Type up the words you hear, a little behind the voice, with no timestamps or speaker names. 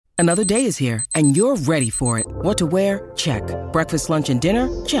Another day is here, and you're ready for it. What to wear? Check. Breakfast, lunch, and dinner?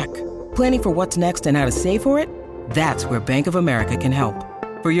 Check. Planning for what's next and how to save for it? That's where Bank of America can help.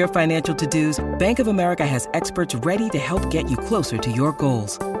 For your financial to-dos, Bank of America has experts ready to help get you closer to your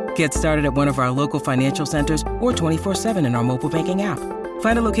goals. Get started at one of our local financial centers or 24/7 in our mobile banking app.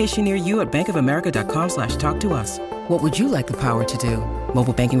 Find a location near you at bankofamerica.com/talktous. What would you like the power to do?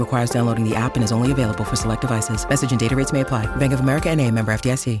 Mobile banking requires downloading the app and is only available for select devices. Message and data rates may apply. Bank of America N.A., member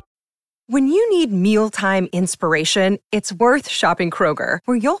FDIC. When you need mealtime inspiration, it's worth shopping Kroger,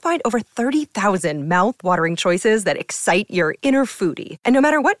 where you'll find over 30,000 mouth-watering choices that excite your inner foodie. And no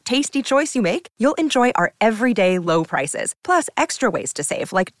matter what tasty choice you make, you'll enjoy our everyday low prices, plus extra ways to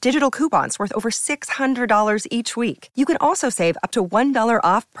save, like digital coupons worth over $600 each week. You can also save up to $1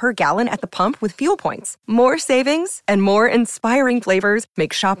 off per gallon at the pump with fuel points. More savings and more inspiring flavors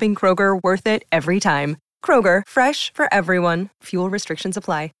make shopping Kroger worth it every time. Kroger, fresh for everyone. Fuel restrictions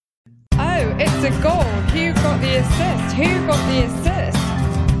apply. Oh, it's a goal. Who got the assist? Who got the assist?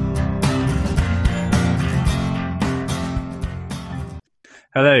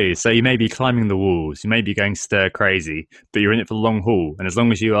 Hello. So you may be climbing the walls, you may be going stir crazy, but you're in it for the long haul. And as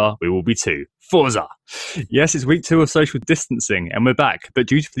long as you are, we will be too. Forza! Yes, it's week 2 of social distancing, and we're back, but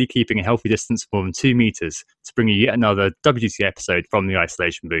dutifully keeping a healthy distance of more than 2 meters to bring you yet another WGT episode from the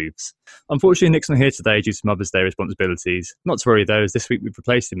isolation booths. Unfortunately, Nick's not here today due to Mother's Day responsibilities. Not to worry though, as this week we've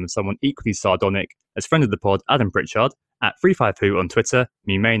replaced him with someone equally sardonic as friend of the pod, Adam Pritchard, at FreeFiveWho on Twitter,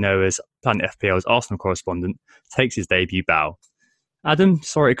 whom you may know as Planet FPL's Arsenal correspondent, takes his debut bow. Adam,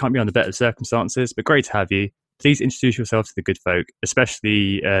 sorry it can't be under better circumstances, but great to have you. Please introduce yourself to the good folk,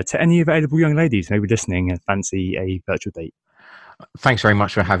 especially to any available young ladies who may be listening and fancy a virtual date. Thanks very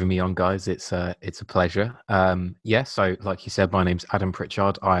much for having me on, guys. It's a pleasure. So like you said, my name's Adam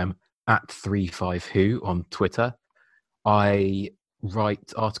Pritchard. I am at FreeFiveWho on Twitter. I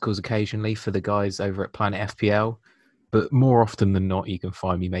write articles occasionally for the guys over at Planet FPL, but more often than not, you can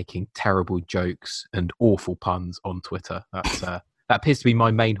find me making terrible jokes and awful puns on Twitter. That appears to be my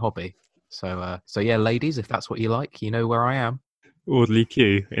main hobby. So yeah, ladies, if that's what you like, you know where I am. Orderly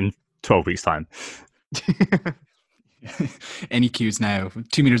queue in 12 weeks' time. Any queues now,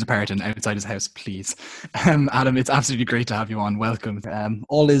 2 meters apart and outside his house, please. Adam, it's absolutely great to have you on. Welcome.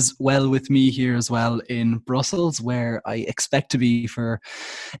 All is well with me here as well in Brussels, where I expect to be for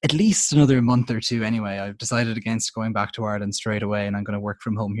at least another month or two anyway. I've decided against going back to Ireland straight away, and I'm going to work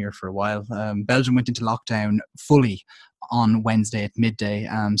from home here for a while. Belgium went into lockdown fully on Wednesday at midday.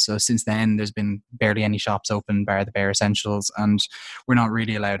 So since then, there's been barely any shops open, bar the bare essentials, and we're not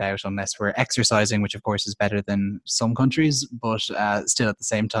really allowed out unless we're exercising, which of course is better than some countries, but still at the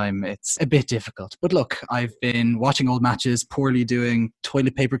same time, it's a bit difficult. But look, I've been watching old matches, poorly doing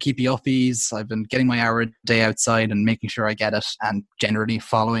toilet paper keepy uppies. I've been getting my hour a day outside and making sure I get it, and generally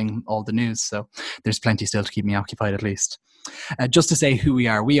following all the news. So there's plenty still to keep me occupied at least. Just to say who we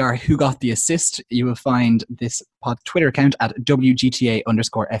are Who Got the Assist. You will find this pod Twitter account at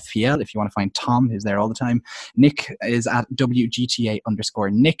WGTA_FPL if you want to find Tom, who's there all the time. Nick is at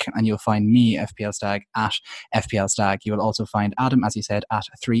WGTA_Nick, and you'll find me, FPL Stag, at FPL Stag. You will also find Adam, as he said, at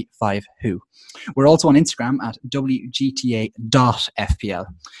FreeFiveWho. We're also on Instagram at WGTA.FPL.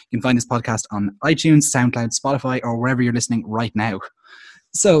 You can find this podcast on iTunes, SoundCloud, Spotify, or wherever you're listening right now.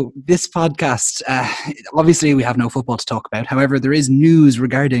 So this podcast, obviously we have no football to talk about. However, there is news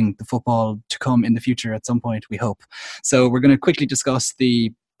regarding the football to come in the future at some point, we hope. So we're going to quickly discuss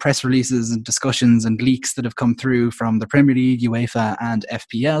the press releases and discussions and leaks that have come through from the Premier League, UEFA and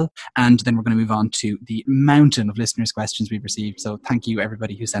FPL. And then we're going to move on to the mountain of listeners' questions we've received. So thank you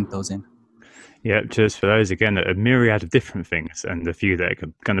everybody who sent those in. Yeah, just for those, again, a myriad of different things, and a few that are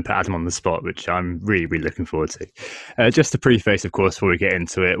going to put Adam on the spot, which I'm really, really looking forward to. Just to preface, of course, before we get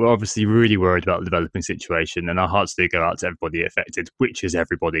into it, we're obviously really worried about the developing situation, and our hearts do go out to everybody affected, which is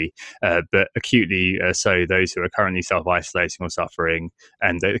everybody, but acutely so those who are currently self-isolating or suffering,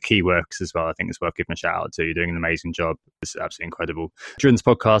 and the key workers as well. I think it's worth giving a shout out to. You're doing an amazing job. It's absolutely incredible. During this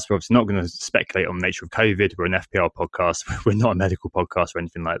podcast, we're obviously not going to speculate on the nature of COVID. We're an FPL podcast. We're not a medical podcast or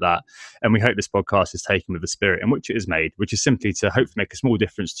anything like that. And we hope this podcast is taken with the spirit in which it is made, which is simply to hopefully make a small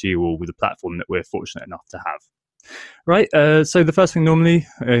difference to you all with the platform that we're fortunate enough to have. Right, so the first thing normally,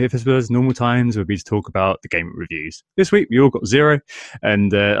 if this was normal times, would be to talk about the game reviews. This week, we all got 0,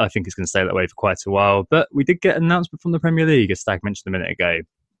 and I think it's going to stay that way for quite a while. But we did get an announcement from the Premier League, as Stag mentioned a minute ago.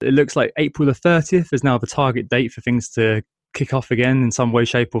 It looks like April the 30th is now the target date for things to kick off again in some way,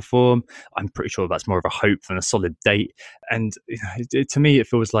 shape or form. I'm pretty sure that's more of a hope than a solid date. And to me, it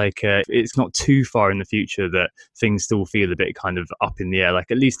feels like it's not too far in the future that things still feel a bit kind of up in the air.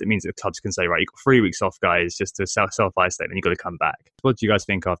 Like, at least it means that clubs can say, right, you've got 3 weeks off, guys, just to self-isolate, and you've got to come back. What do you guys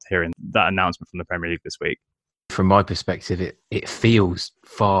think after hearing that announcement from the Premier League this week? From my perspective, it feels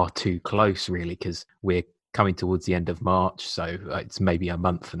far too close, really, because we're coming towards the end of March, so it's maybe a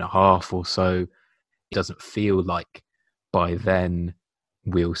month and a half or so. It doesn't feel like by then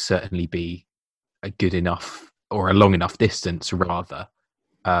we'll certainly be a good enough or a long enough distance, rather,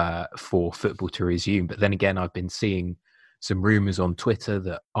 for football to resume. But then again, I've been seeing some rumours on Twitter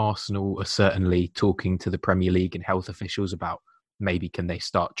that Arsenal are certainly talking to the Premier League and health officials about maybe can they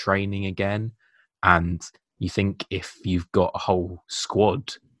start training again. And you think if you've got a whole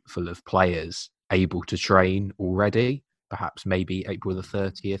squad full of players able to train already, perhaps maybe April the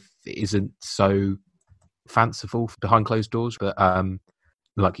 30th isn't so fanciful behind closed doors. But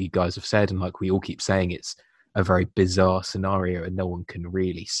like you guys have said, and like we all keep saying, it's a very bizarre scenario and no one can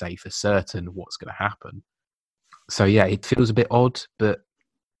really say for certain what's going to happen. So yeah, it feels a bit odd, but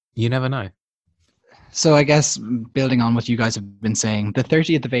you never know. So I guess building on what you guys have been saying, the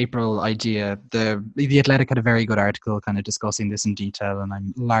 30th of April idea, the Athletic had a very good article kind of discussing this in detail, and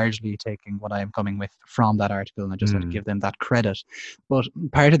I'm largely taking what I am coming with from that article, and I just want to give them that credit. But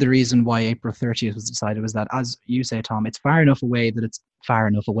part of the reason why April 30th was decided was that, as you say, Tom, it's far enough away that it's far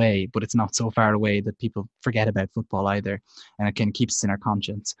enough away, but it's not so far away that people forget about football either, and it can keep us in our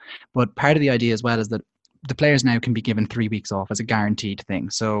conscience. But part of the idea as well is that the players now can be given 3 weeks off as a guaranteed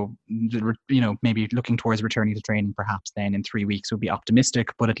thing. So, maybe looking towards returning to training perhaps then in 3 weeks would be optimistic,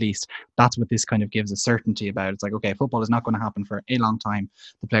 but at least that's what this kind of gives a certainty about. It's like, okay, football is not going to happen for a long time.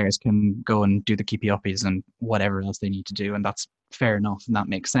 The players can go and do the keepy-uppies and whatever else they need to do, and that's fair enough, and that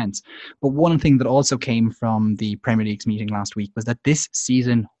makes sense. But one thing that also came from the Premier League's meeting last week was that this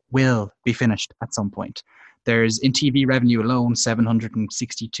season will be finished at some point. There's, in TV revenue alone,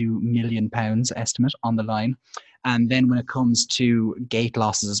 £762 million estimate on the line. And then when it comes to gate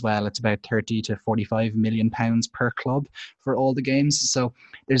losses as well, it's about £30 to £45 million per club for all the games. So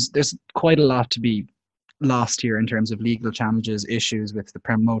there's quite a lot to be lost here in terms of legal challenges, issues with the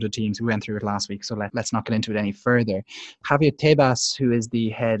promoted teams. We went through it last week, so let's not get into it any further. Javier Tebas, who is the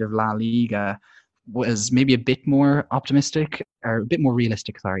head of La Liga, was maybe a bit more optimistic, or a bit more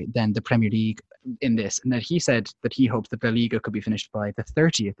realistic, than the Premier League in this, and that he said that he hopes that La Liga could be finished by the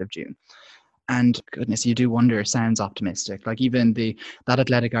 30th of June. And goodness, you do wonder, sounds optimistic. Like even that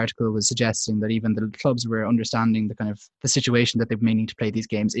Athletic article was suggesting that even the clubs were understanding the situation that they may need to play these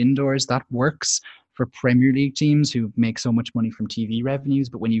games indoors. That works for Premier League teams who make so much money from TV revenues.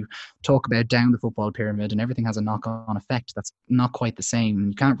 But when you talk about down the football pyramid and everything has a knock-on effect, that's not quite the same.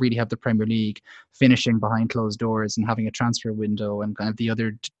 You can't really have the Premier League finishing behind closed doors and having a transfer window and kind of the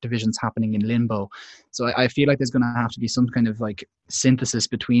other divisions happening in limbo. So I feel like there's going to have to be some kind of like synthesis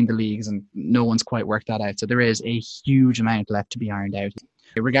between the leagues, and no one's quite worked that out. So there is a huge amount left to be ironed out.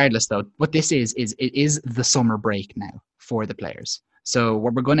 Regardless, though, what this is it is the summer break now for the players. So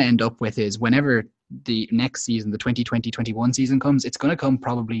what we're going to end up with is whenever the next season, the 2020-21 season comes, it's going to come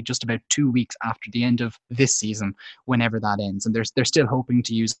probably just about 2 weeks after the end of this season, whenever that ends. And they're still hoping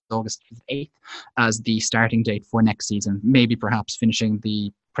to use August 8th as the starting date for next season, maybe perhaps finishing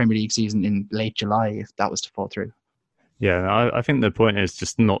the Premier League season in late July if that was to fall through. Yeah, I think the point is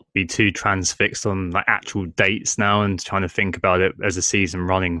just not be too transfixed on like actual dates now and trying to think about it as a season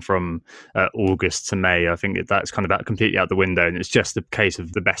running from August to May. I think that's kind of completely out the window, and it's just a case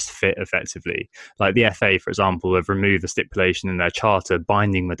of the best fit effectively. Like the FA, for example, have removed a stipulation in their charter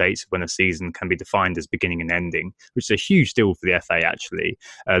binding the dates of when a season can be defined as beginning and ending, which is a huge deal for the FA actually.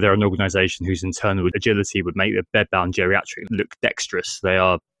 They're an organisation whose internal agility would make the bed-bound geriatric look dexterous. They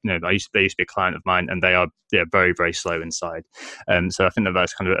are they used to be a client of mine, and they are very, very slow inside. So I think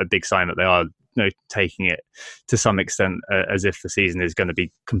that's kind of a big sign that they are taking it to some extent as if the season is going to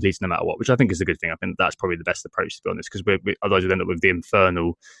be completed no matter what, which I think is a good thing. I think that's probably the best approach, to be honest, because otherwise we'd end up with the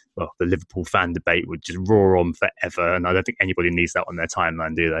infernal, the Liverpool fan debate would just roar on forever, and I don't think anybody needs that on their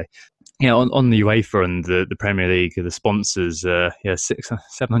timeline, do they? Yeah, on the UEFA and the Premier League, the sponsors,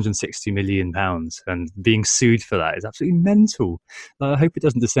 £760 million, and being sued for that is absolutely mental. I hope it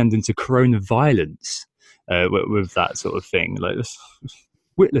doesn't descend into corona violence with that sort of thing. Like this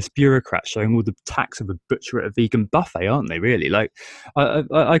witless bureaucrats showing all the tax of a butcher at a vegan buffet, aren't they? Really, like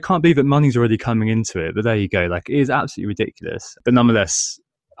I can't believe that money's already coming into it. But there you go. Like it is absolutely ridiculous. But nonetheless,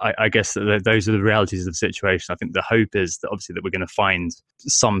 I guess that those are the realities of the situation. I think the hope is that obviously that we're going to find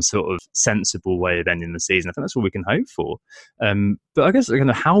some sort of sensible way of ending the season. I think that's all we can hope for. But I guess kind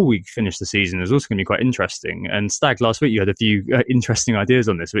of how we finish the season is also going to be quite interesting. And Stag, last week you had a few interesting ideas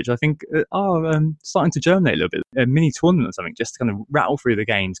on this, which I think are starting to germinate a little bit. A mini tournament or something, just to kind of rattle through the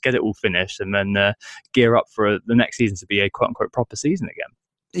games, get it all finished, and then gear up for the next season to be a quote-unquote proper season again.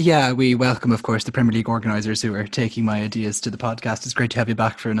 Yeah, we welcome, of course, the Premier League organisers who are taking my ideas to the podcast. It's great to have you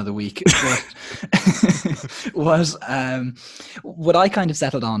back for another week. What I kind of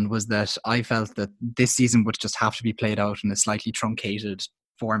settled on was that I felt that this season would just have to be played out in a slightly truncated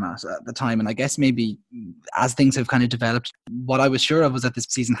format at the time. And I guess maybe as things have kind of developed, what I was sure of was that this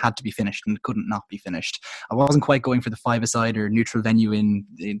season had to be finished and couldn't not be finished. I wasn't quite going for the five-a-side or neutral venue in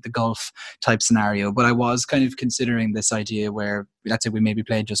the Gulf type scenario, but I was kind of considering this idea where, let's say, we maybe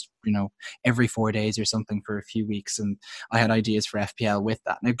played just, every 4 days or something for a few weeks. And I had ideas for FPL with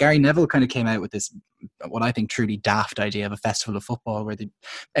that. Now, Gary Neville kind of came out with this, what I think truly daft idea of a festival of football where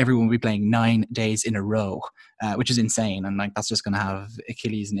everyone will be playing 9 days in a row, which is insane. And that's just going to have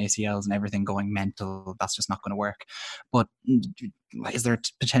Achilles and ACLs and everything going mental. That's just not going to work. But is there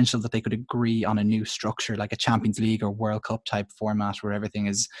potential that they could agree on a new structure, like a Champions League or World Cup type format where everything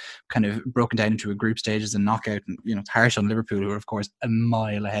is kind of broken down into a group stages and knockout? And, it's harsh on Liverpool, who are, of course, a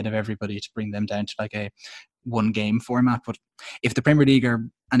mile ahead of everybody, to bring them down to like a one game format. But if the Premier League are,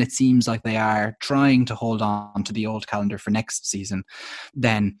 and it seems like they are, trying to hold on to the old calendar for next season,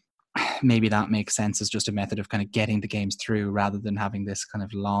 then maybe that makes sense as just a method of kind of getting the games through rather than having this kind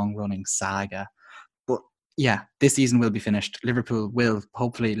of long running saga. But yeah, this season will be finished. Liverpool will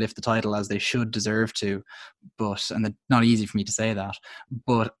hopefully lift the title, as they should deserve to, and it's not easy for me to say that,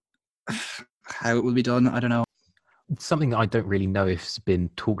 but how it will be done, I don't know. Something that I don't really know if it's been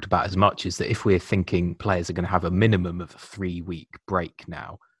talked about as much is that if we're thinking players are going to have a minimum of a 3-week break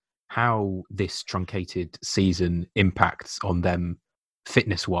now, how this truncated season impacts on them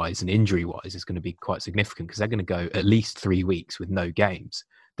fitness-wise and injury-wise is going to be quite significant, because they're going to go at least 3 weeks with no games.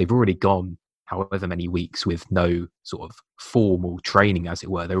 They've already gone however many weeks with no sort of formal training, as it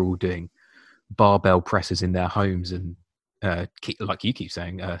were. They're all doing barbell presses in their homes and, like you keep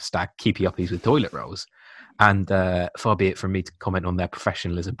saying, Stag, keepy uppies with toilet rolls. And far be it from me to comment on their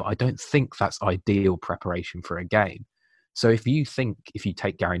professionalism, but I don't think that's ideal preparation for a game. So if you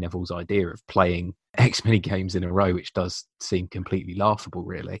take Gary Neville's idea of playing X many games in a row, which does seem completely laughable,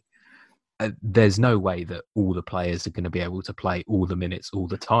 really, there's no way that all the players are going to be able to play all the minutes all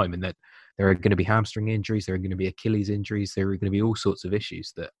the time, and that there are going to be hamstring injuries, there are going to be Achilles injuries, there are going to be all sorts of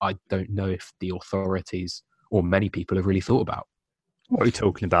issues that I don't know if the authorities or many people have really thought about. What are you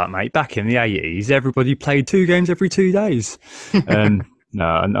talking about, mate? Back in the 80s, everybody played 2 games every 2 days. No,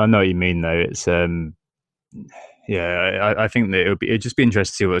 I know what you mean, though. It's I think that it'd just be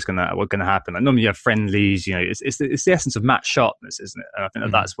interesting to see what's going to happen. Like, normally you have friendlies, it's the essence of match sharpness, isn't it? And I think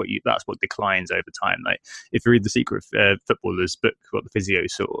that's what declines over time. Like, if you read The Secret Footballer's book, what the physio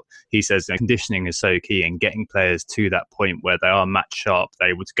saw, he says conditioning is so key in getting players to that point where they are match sharp,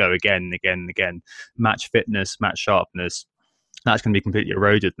 they're able to go again and again and again. Match fitness, match sharpness, that's going to be completely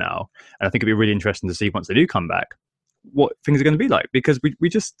eroded now. And I think it'd be really interesting to see once they do come back what things are going to be like, because we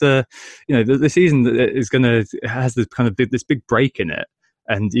just the season is has this kind of this big break in it,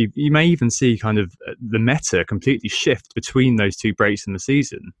 and you may even see kind of the meta completely shift between those 2 breaks in the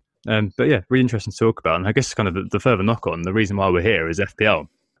season. But yeah, really interesting to talk about. And I guess kind of the further knock on, the reason why we're here is FPL.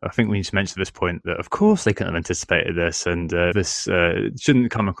 I think we need to mention at this point that, of course, they couldn't have anticipated this, and this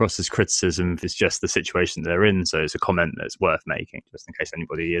shouldn't come across as criticism. It's just the situation they're in, so it's a comment that's worth making, just in case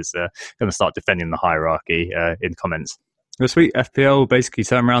anybody is going to start defending the hierarchy in comments. This week, FPL basically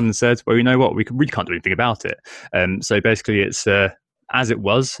turned around and said, well, you know what, we really can't do anything about it. So basically, it's as it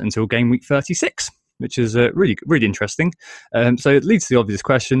was until game week 36. Which is really, really interesting. So it leads to the obvious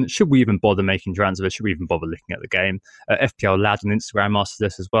question, should we even bother making transfers? Should we even bother looking at the game? FPL Lad on Instagram asked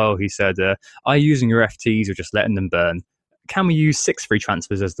this as well. He said, are you using your FTs or just letting them burn? Can we use 6 free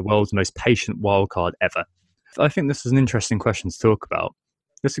transfers as the world's most patient wildcard ever? I think this is an interesting question to talk about.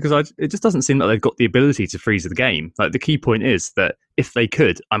 Just because it just doesn't seem like they've got the ability to freeze the game. Like, the key point is that if they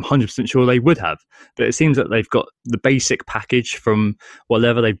could, I'm 100% sure they would have. But it seems that they've got the basic package from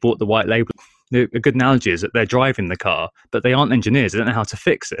whatever they've bought the white label. A good analogy is that they're driving the car, but they aren't engineers. They don't know how to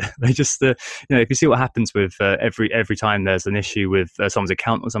fix it. They just, if you see what happens with every time there's an issue with someone's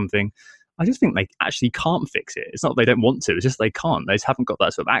account or something, I just think they actually can't fix it. It's not they don't want to, it's just they can't. They just haven't got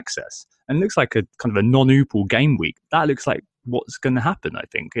that sort of access. And it looks like a kind of a non-Oopal game week. That looks like what's going to happen, I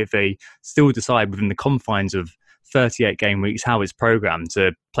think, if they still decide within the confines of 38 game weeks how it's programmed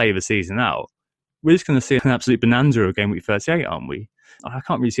to play the season out. We're just going to see an absolute bonanza of game week 38, aren't we? I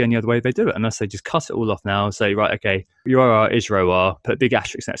can't really see any other way they do it unless they just cut it all off now and say, right, okay, you are Israel are, put a big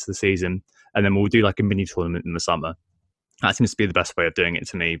asterisk next to the season, and then we'll do like a mini tournament in the summer. That seems to be the best way of doing it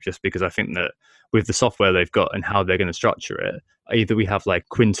to me, just because I think that with the software they've got and how they're going to structure it, either we have like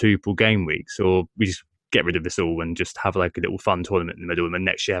quintuple game weeks or we just get rid of this all and just have like a little fun tournament in the middle and then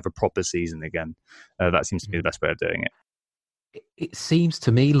next year have a proper season again. That seems to be the best way of doing it. It seems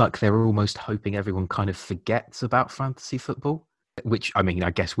to me like they're almost hoping everyone kind of forgets about fantasy football, which, I mean,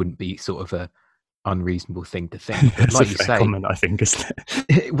 I guess wouldn't be sort of a unreasonable thing to think. But like you say, comment, I think, isn't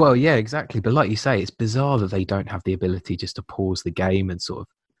it? Well, yeah, exactly. But like you say, it's bizarre that they don't have the ability just to pause the game and sort of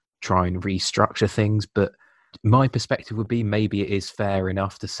try and restructure things. But my perspective would be maybe it is fair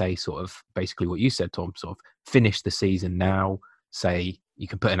enough to say sort of basically what you said, Tom, sort of finish the season now, say you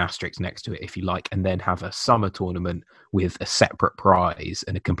can put an asterisk next to it if you like, and then have a summer tournament with a separate prize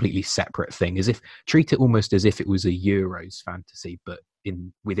and a completely separate thing, as if treat it almost as if it was a Euros fantasy, but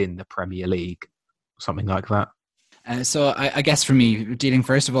within the Premier League, something like that. So I guess for me, dealing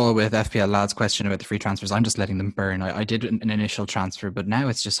first of all with FPL Lad's question about the free transfers, I'm just letting them burn. I did an initial transfer, but now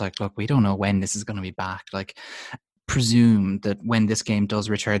it's just like, look, we don't know when this is going to be back. Like, presume that when this game does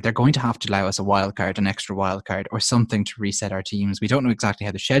return, they're going to have to allow us a wild card, an extra wild card, or something to reset our teams. We don't know exactly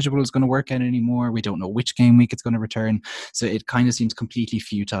how the schedule is going to work out anymore. We don't know which game week it's going to return. So it kind of seems completely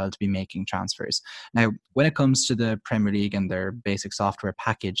futile to be making transfers. Now, when it comes to the Premier League and their basic software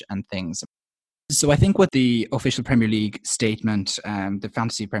package and things, so I think what the official Premier League statement, the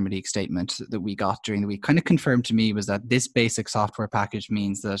Fantasy Premier League statement that we got during the week kind of confirmed to me was that this basic software package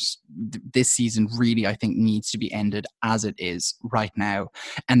means that this season really, I think, needs to be ended as it is right now.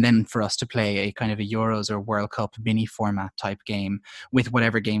 And then for us to play a kind of a Euros or World Cup mini format type game with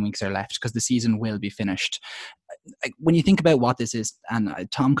whatever game weeks are left, because the season will be finished. When you think about what this is, and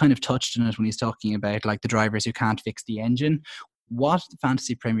Tom kind of touched on it when he's talking about like the drivers who can't fix the engine. What the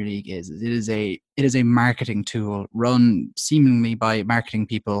Fantasy Premier League is it is a marketing tool run seemingly by marketing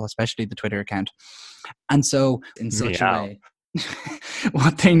people, especially the Twitter account. And so in such a way,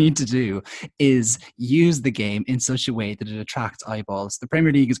 what they need to do is use the game in such a way that it attracts eyeballs. The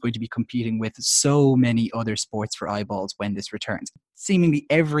Premier League is going to be competing with so many other sports for eyeballs when this returns. Seemingly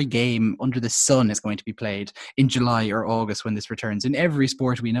every game under the sun is going to be played in July or August when this returns, in every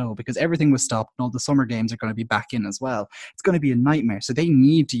sport we know, because everything was stopped and all the summer games are going to be back in as well. It's going to be a nightmare. So they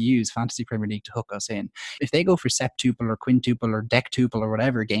need to use Fantasy Premier League to hook us in. If they go for septuple or quintuple or dectuple or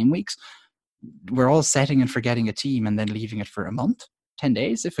whatever game weeks, we're all setting and forgetting a team and then leaving it for a month, 10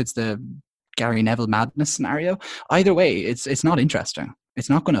 days, if it's the Gary Neville madness scenario. Either way, it's not interesting. It's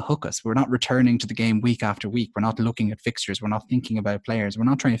not going to hook us. We're not returning to the game week after week. We're not looking at fixtures. We're not thinking about players. We're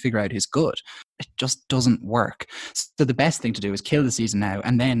not trying to figure out who's good. It just doesn't work. So the best thing to do is kill the season now,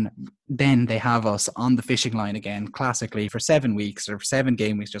 and then they have us on the fishing line again, classically, for 7 weeks or 7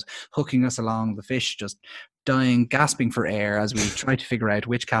 game weeks, just hooking us along, the fish just dying, gasping for air as we try to figure out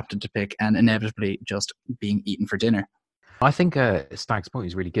which captain to pick, and inevitably just being eaten for dinner. I think Stag's point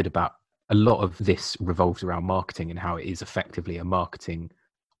is really good about a lot of this revolves around marketing and how it is effectively a marketing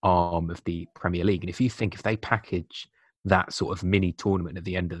arm of the Premier League. And if you think if they package that sort of mini tournament at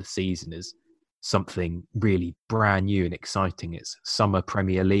the end of the season as something really brand new and exciting, it's Summer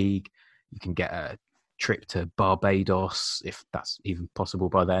Premier League, you can get a trip to Barbados, if that's even possible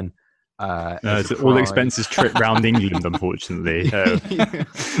by then. It's an all expenses trip round England, unfortunately.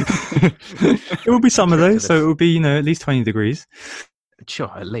 It will be summer though, so it will be, at least 20 degrees.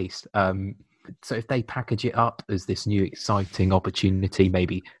 Sure, at least. So if they package it up as this new exciting opportunity,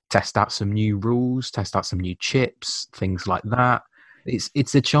 maybe test out some new rules, test out some new chips, things like that.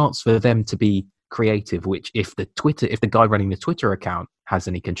 It's a chance for them to be creative, which if the guy running the Twitter account has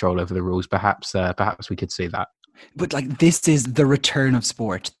any control over the rules, perhaps we could see that. But like, this is the return of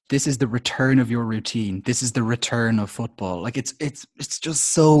sport. This is the return of your routine. This is the return of football. Like, it's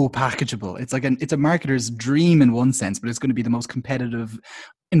just so packageable. It's like it's a marketer's dream in one sense, but it's going to be the most competitive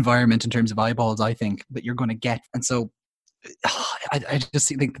environment in terms of eyeballs, I think, that you're going to get. And so I just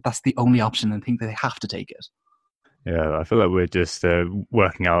think that that's the only option, and think that they have to take it. Yeah, I feel like we're just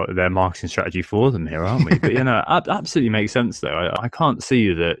working out their marketing strategy for them here, aren't we? But absolutely makes sense though. I can't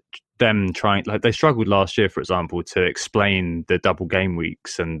see that them trying, like, they struggled last year, for example, to explain the double game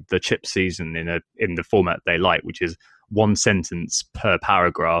weeks and the chip season in the format they like, which is one sentence per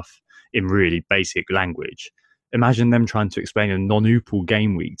paragraph in really basic language. Imagine them trying to explain a non-Oopal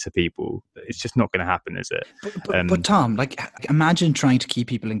game week to people. It's just not going to happen, is it? But Tom, like, imagine trying to keep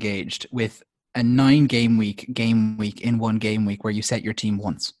people engaged with a 9 game week in one game week where you set your team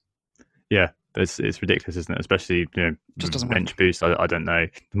once. Yeah. It's ridiculous, isn't it? Especially, Just doesn't bench work. boost. I don't know.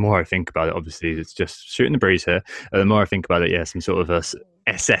 The more I think about it, obviously, it's just shooting the breeze here. The more I think about it, some sort of a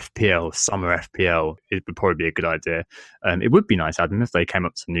SFPL, summer FPL, it would probably be a good idea. It would be nice, Adam, if they came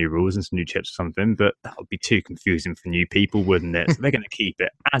up with some new rules and some new chips or something, but that would be too confusing for new people, wouldn't it? So they're going to keep it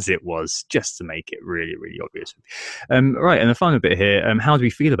as it was, just to make it really, really obvious. Right, and the final bit here, how do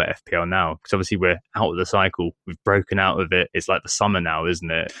we feel about FPL now? Because obviously we're out of the cycle. We've broken out of it. It's like the summer now, isn't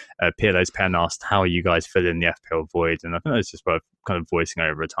it? Pirlo's Pen asked, how are you guys feeling the FPL void? And I think that's just worth kind of voicing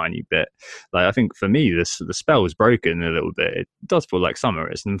over a tiny bit. Like, I think for me, the spell is broken a little bit. It does feel like summer.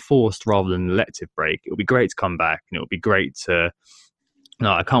 It's an enforced rather than an elective break. It'll be great to come back, and it'll be great to...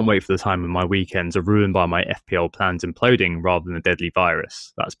 No, I can't wait for the time when my weekends are ruined by my FPL plans imploding rather than a deadly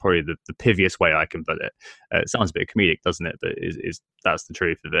virus. That's probably the pivviest way I can put it. It sounds a bit comedic, doesn't it? But that's the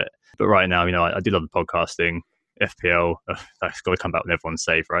truth of it. But right now, I do love the podcasting. FPL, that's got to come back when everyone's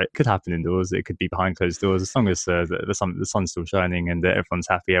safe, right? It could happen indoors. It could be behind closed doors. As long as the sun's still shining and everyone's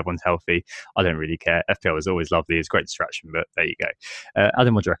happy, everyone's healthy, I don't really care. FPL is always lovely. It's a great distraction, but there you go.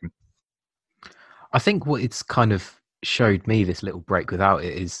 Adam, what do you reckon? I think what it's kind of showed me, this little break without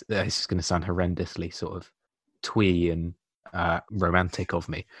it, is it's going to sound horrendously sort of twee and romantic of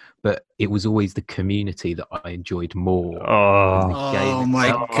me, but it was always the community that I enjoyed more. Oh my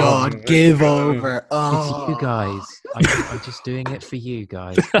God, give over. It's you guys. I'm just doing it for you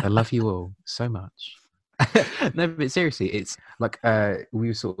guys. I love you all so much. No, but seriously, it's like we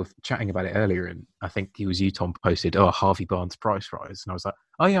were sort of chatting about it earlier, and I think it was you, Tom, posted, Harvey Barnes price rise, and I was like,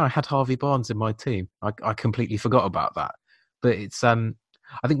 oh yeah, I had Harvey Barnes in my team. I completely forgot about that. But it's I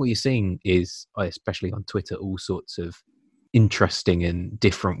think what you're seeing is, especially on Twitter, all sorts of interesting and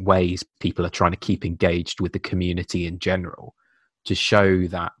different ways people are trying to keep engaged with the community in general, to show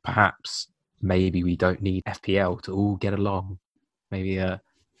that perhaps maybe we don't need FPL to all get along. Maybe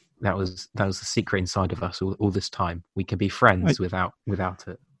that was the secret inside of us all this time. We can be friends without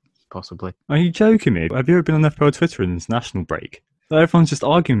it, possibly. Are you joking me? Have you ever been on FPL Twitter in this national break? Everyone's just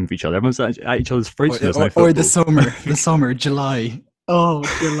arguing with each other. Everyone's at each other's throats. Or the summer, July. Oh,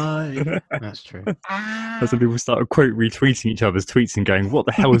 July. That's true. That's when people start retweeting each other's tweets and going, what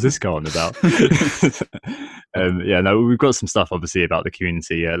the hell is this going about? We've got some stuff, obviously, about the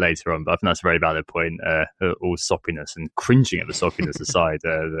community later on, but I think that's a very valid point. All soppiness and cringing at the soppiness aside,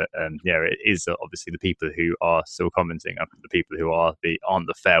 it is obviously the people who are still commenting, the people who aren't the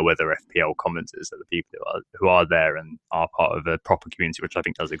fair weather FPL commenters, are the people who are there and are part of a proper community, which I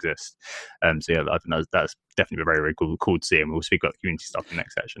think does exist. I think that's definitely very, very cool to see, and we'll speak about community stuff in the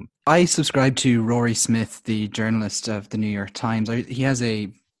next section. I subscribe to Rory Smith, the journalist of the New York Times. He has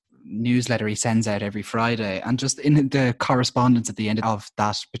a newsletter he sends out every Friday, and just in the correspondence at the end of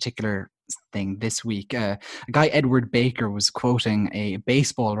that particular thing this week, a guy, Edward Baker, was quoting a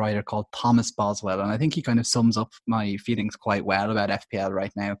baseball writer called Thomas Boswell, and I think he kind of sums up my feelings quite well about FPL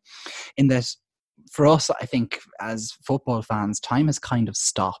right now, in that for us, I think, as football fans, time has kind of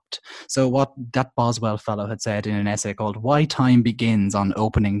stopped. So what that Boswell fellow had said in an essay called Why Time Begins on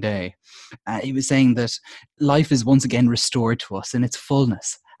Opening Day, he was saying that life is once again restored to us in its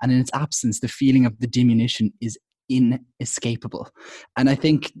fullness, and in its absence, the feeling of the diminution is inescapable. And I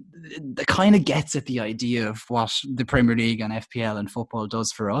think that kind of gets at the idea of what the Premier League and FPL and football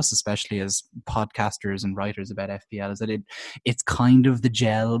does for us, especially as podcasters and writers about FPL, is that it's kind of the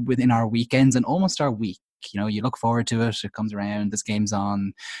gel within our weekends and almost our week. You look forward to it. It comes around. This game's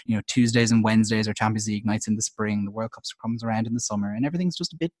on. Tuesdays and Wednesdays are Champions League nights in the spring. The World Cups comes around in the summer, and everything's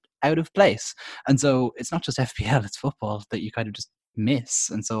just a bit out of place. And so it's not just FPL; it's football that you kind of just miss.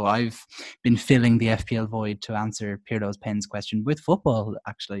 And so I've been filling the FPL void, to answer Pirlo's Pen's question, with football,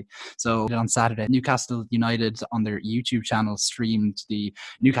 actually. So on Saturday, Newcastle United on their YouTube channel streamed the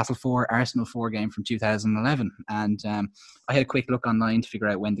Newcastle 4 Arsenal 4 game from 2011, and I had a quick look online to figure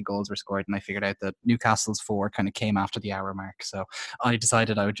out when the goals were scored, and I figured out that Newcastle's 4 kind of came after the hour mark. So I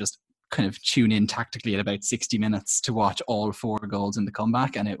decided I would just kind of tune in tactically at about 60 minutes to watch all 4 goals in the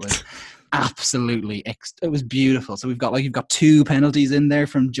comeback, and it was absolutely it was beautiful. So you've got 2 penalties in there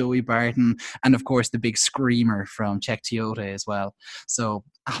from Joey Barton, and of course the big screamer from Czech Tiote as well. So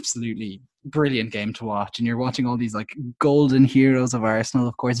absolutely brilliant game to watch, and you're watching all these like golden heroes of Arsenal,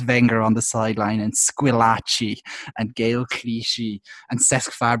 of course Wenger on the sideline, and Squillaci and Gael Clichy, and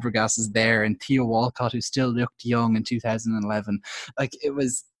Cesc Fabregas is there, and Theo Walcott, who still looked young in 2011. Like, it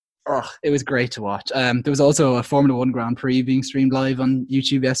was it was great to watch. There was also a Formula One Grand Prix being streamed live on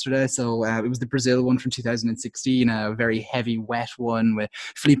YouTube yesterday. So it was the Brazil one from 2016, a very heavy, wet one where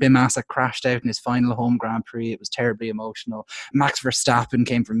Felipe Massa crashed out in his final home Grand Prix. It was terribly emotional. Max Verstappen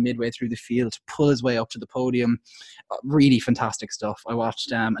came from midway through the field to pull his way up to the podium. Really fantastic stuff. I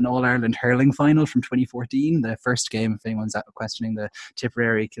watched an All-Ireland hurling final from 2014, the first game, if anyone's questioning the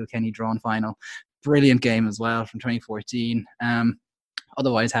Tipperary-Kilkenny drawn final. Brilliant game as well from 2014.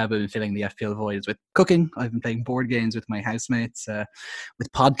 Otherwise, how I've been filling the FPL voids with cooking. I've been playing board games with my housemates,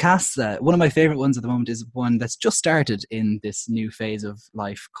 with podcasts. One of my favourite ones at the moment is one that's just started in this new phase of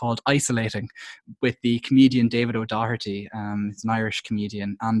life called Isolating, with the comedian David O'Doherty. It's an Irish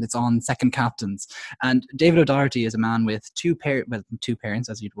comedian, and it's on Second Captains. And David O'Doherty is a man with two parents,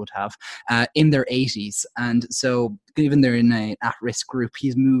 as you would have, in their 80s. And so, given they're in an at-risk group,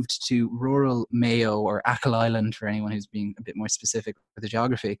 he's moved to rural Mayo, or Achill Island for anyone who's being a bit more specific with the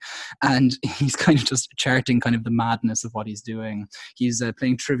geography. And he's kind of just charting kind of the madness of what he's doing. He's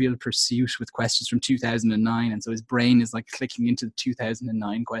playing Trivial Pursuit with questions from 2009, and so his brain is like clicking into the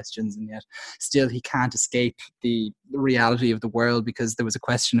 2009 questions, and yet still he can't escape the reality of the world, because there was a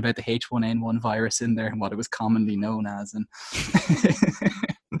question about the H1N1 virus in there and what it was commonly known as. And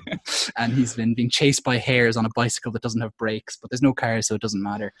and he's been being chased by hares on a bicycle that doesn't have brakes, but there's no cars, so it doesn't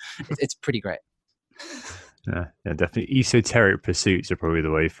matter. It's pretty great. Yeah, definitely. Esoteric pursuits are probably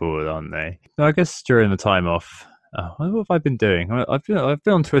the way forward, aren't they? So I guess during the time off, what have I been doing? I've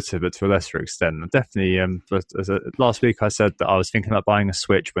been on Twitter, but to a lesser extent. Definitely, last week I said that I was thinking about buying a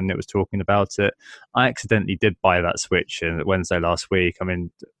Switch when it was talking about it. I accidentally did buy that Switch Wednesday last week. I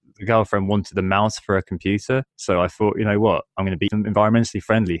mean, the girlfriend wanted a mouse for her computer, so I thought, you know what, I'm going to be environmentally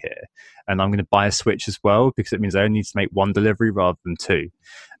friendly here, and I'm going to buy a Switch as well, because it means I only need to make one delivery rather than two.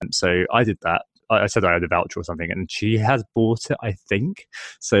 And so I did that. I said I had a voucher or something, and she has bought it, I think.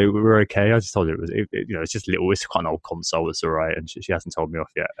 So we were okay. I just told her it's just little. It's quite an old console. It's all right, and she hasn't told me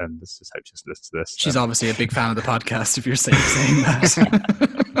off yet. And let's just hope she listens to this. She's obviously a big fan of the podcast. If you're saying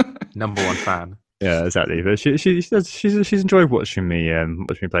that, number one fan. Yeah, exactly. But she's enjoyed watching me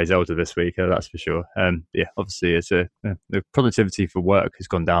play Zelda this week. That's for sure. Yeah, obviously it's the productivity for work has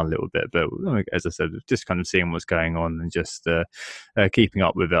gone down a little bit, but as I said, just kind of seeing what's going on and just keeping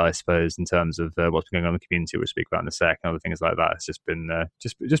up with it, I suppose, in terms of what's going on in the community. We'll speak about in a sec, and other things like that. It's just been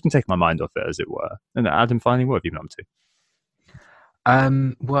taking my mind off it, as it were. And Adam, finally, what have you been up to?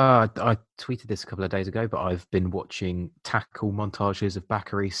 Well, I tweeted this a couple of days ago, but I've been watching tackle montages of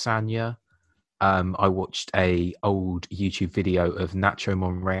Bakary Sagna. I watched a old YouTube video of Nacho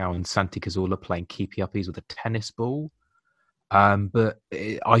Monreal and Santi Cazorla playing keepy-uppies with a tennis ball. But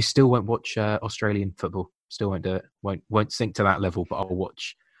I still won't watch Australian football. Still won't do it. Won't sink to that level, but I'll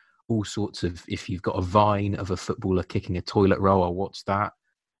watch all sorts of... If you've got a vine of a footballer kicking a toilet roll, I'll watch that.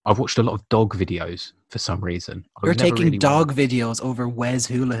 I've watched a lot of dog videos for some reason. You're taking dog videos over Wes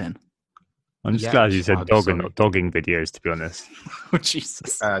Hoolahan. I'm just glad you said dog and not dogging videos, to be honest. Oh,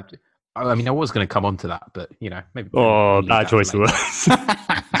 Jesus. I mean, I was going to come on to that, but, maybe... Oh, bad choice of words.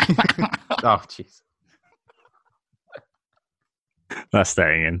 Oh, jeez. That's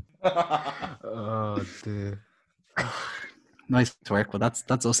staying in. Oh, dear. Nice work. Well,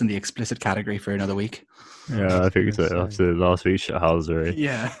 that's us in the explicit category for another week. Yeah, I think so. After last week's shithousery.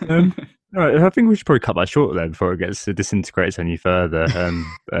 Yeah. All right, I think we should probably cut that short then before it gets to disintegrate any further,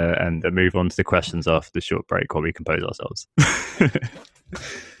 and move on to the questions after the short break while we compose ourselves.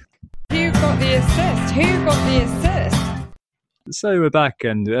 Who got the assist? Who got the assist? So we're back,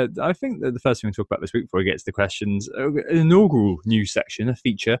 and I think that the first thing we talk about this week before we get to the questions, an inaugural new section, a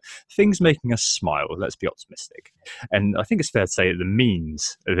feature, things making us smile. Let's be optimistic. And I think it's fair to say that the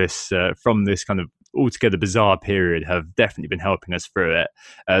memes of this, from this kind of altogether bizarre period, have definitely been helping us through it.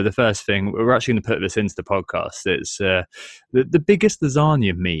 The first thing, we're actually going to put this into the podcast. It's the biggest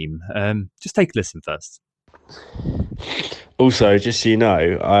lasagna meme. Just take a listen first. Also, just so you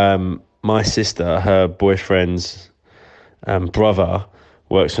know, my sister, her boyfriend's brother,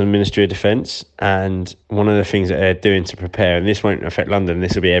 works for the Ministry of Defence, and one of the things that they're doing to prepare, and this won't affect London,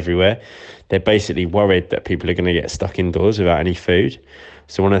 this will be everywhere, they're basically worried that people are going to get stuck indoors without any food.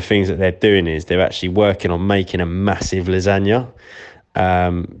 So one of the things that they're doing is they're actually working on making a massive lasagna.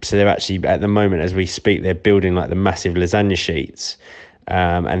 So they're actually, at the moment as we speak, they're building like the massive lasagna sheets,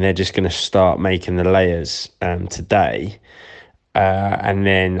 and they're just going to start making the layers today. And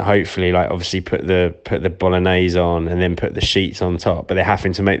then hopefully, like, obviously put the bolognese on and then put the sheets on top. But they're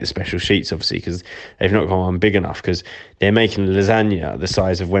having to make the special sheets, obviously, because they've not got one big enough, because they're making lasagna the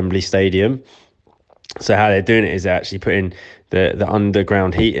size of Wembley Stadium. So how they're doing it is they're actually putting the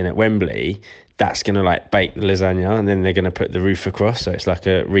underground heating at Wembley that's going to like bake the lasagna, and then they're going to put the roof across, so it's like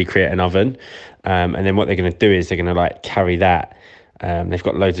a recreate an oven. And then what they're going to do is they're going to like carry that. They've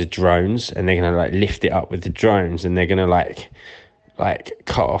got loads of drones, and they're going to like lift it up with the drones, and they're going to like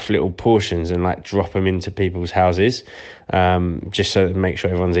cut off little portions and like drop them into people's houses, just so to make sure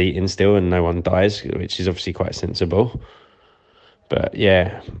everyone's eating still and no one dies, which is obviously quite sensible. But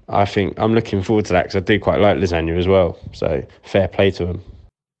yeah, I think I'm looking forward to that because I do quite like lasagna as well. So fair play to them.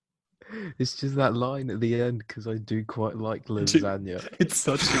 It's just that line at the end, because I do quite like lasagna. It's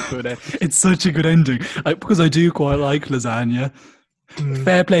such a good ending. Because I do quite like lasagna.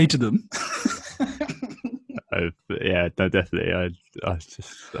 Fair play to them. Yeah, no, definitely. I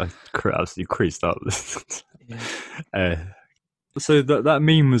absolutely creased up. So that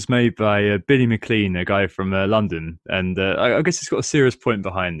meme was made by Billy McLean, a guy from London, and I guess it's got a serious point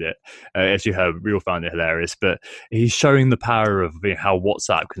behind it. As you heard, we all found it hilarious, but he's showing the power of how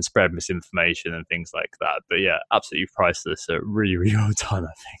WhatsApp can spread misinformation and things like that. But yeah, absolutely priceless. Really, really well done,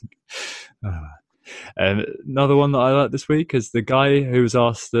 I think. Another one that I like this week is the guy who was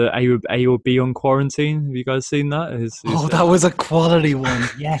asked A or B on quarantine. Have you guys seen that? That was a quality one.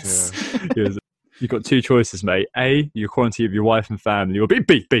 Yes. Yeah. You've got two choices, mate. A, you quarantine with your wife and family, or B,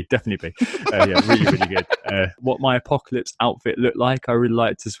 definitely B. Yeah, really, really good. What my apocalypse outfit looked like, I really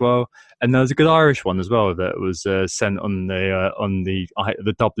liked as well. And there was a good Irish one as well that was sent on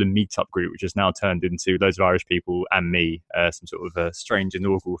the Dublin meetup group, which has now turned into loads of Irish people and me, some sort of a strange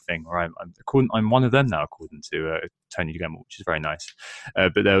inaugural thing. Where I'm one of them now, according to Tony Gemmell, which is very nice.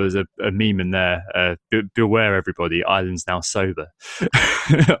 But there was a meme in there. Beware, everybody! Ireland's now sober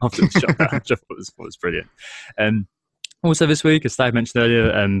after the shutdown, which I thought was brilliant. Also this week, as Stag mentioned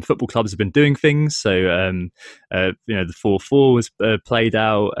earlier, football clubs have been doing things. So, the 4-4 was played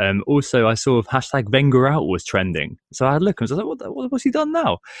out. Also, I saw hashtag Wenger out was trending. So I had a look and I was like, what's he done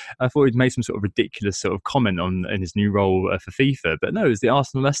now? I thought he'd made some sort of ridiculous sort of comment in his new role for FIFA. But no, it was the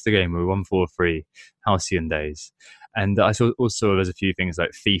Arsenal-Leicester game where 1-4-3, halcyon days. And I saw also there's a few things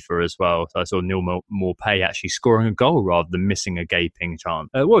like FIFA as well. So I saw Neil Maupay actually scoring a goal rather than missing a gaping chance.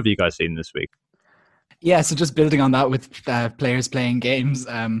 What have you guys seen this week? Yeah, so just building on that with players playing games,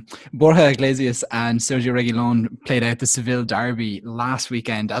 Borja Iglesias and Sergio Reguilón played out the Seville derby last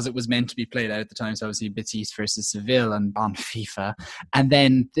weekend as it was meant to be played out at the time. So obviously Betis versus Seville and on FIFA. And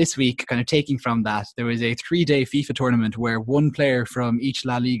then this week, kind of taking from that, there was a 3-day FIFA tournament where one player from each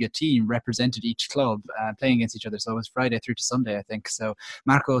La Liga team represented each club playing against each other. So it was Friday through to Sunday, I think. So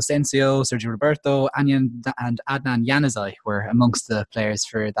Marco Asensio, Sergio Roberto, and Adnan Januzaj were amongst the players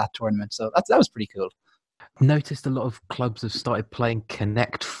for that tournament. So that was pretty cool. Noticed a lot of clubs have started playing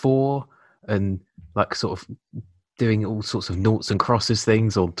Connect 4 and like sort of doing all sorts of noughts and crosses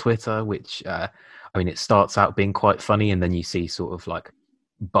things on Twitter, which it starts out being quite funny, and then you see sort of like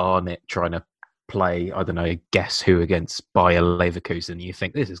Barnet trying to play, I don't know, Guess Who against Bayer Leverkusen. You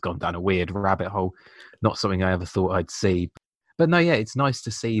think this has gone down a weird rabbit hole, not something I ever thought I'd see. But no, yeah, it's nice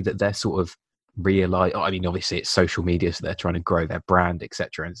to see that they're sort of realize, obviously it's social media, so they're trying to grow their brand,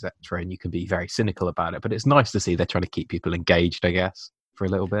 etc., and you can be very cynical about it, but it's nice to see they're trying to keep people engaged, I guess, for a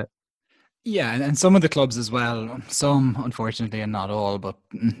little bit. Yeah, and some of the clubs as well, some unfortunately, and not all, but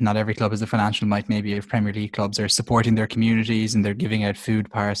not every club has a financial might maybe of Premier League clubs, are supporting their communities and they're giving out food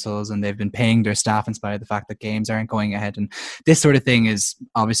parcels and they've been paying their staff in spite of the fact that games aren't going ahead, and this sort of thing is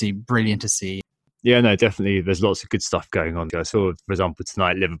obviously brilliant to see. Yeah, no, definitely. There's lots of good stuff going on. I saw, for example,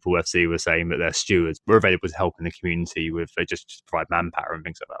 tonight Liverpool FC were saying that their stewards were available to help in the community with just provide manpower and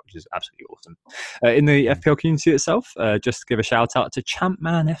things like that, which is absolutely awesome. In the FPL community itself, just give a shout out to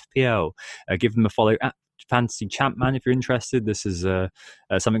Champman FPL. Give them a follow at Fantasy Champman if you're interested. This is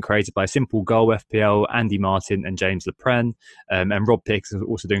something created by Simple Goal FPL, Andy Martin and James Lepren, and Rob Picks is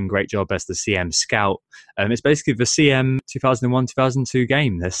also doing a great job as the CM Scout. It's basically the CM 2001-2002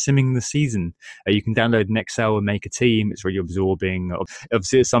 game. They're simming the season. You can download an Excel and make a team. It's really absorbing.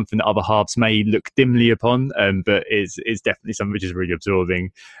 Obviously, it's something that other halves may look dimly upon, but it's definitely something which is really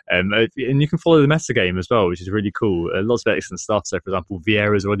absorbing. And you can follow the meta game as well, which is really cool. Lots of excellent stuff. So, for example,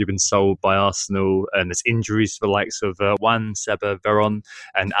 Vieira's already been sold by Arsenal, and there's injuries for the likes of Juan, Seba, Veron,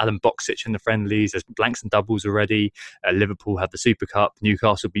 and Adam Boksic in the friendlies. There's blanks and doubles already. Liverpool have the Super Cup.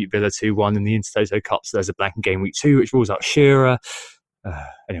 Newcastle beat Villa 2-1 in the Intertoto Cup, so there's a blank in game week 2, which rules out Shearer.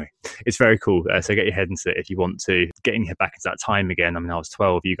 Anyway, it's very cool. So get your head into it if you want to. Getting your head back into that time again. I was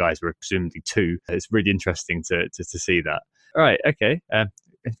 12, you guys were presumably 2. It's really interesting to see that. All right, okay.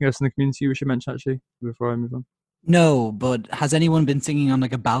 Anything else in the community we should mention, actually, before I move on? No, but has anyone been singing on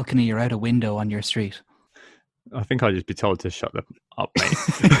like a balcony or out a window on your street? I think I'd just be told to shut the up,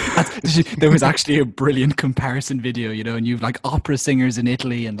 mate. There was actually a brilliant comparison video, you know, and you've like opera singers in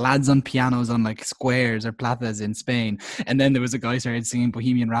Italy and lads on pianos on like squares or plazas in Spain. And then there was a guy started singing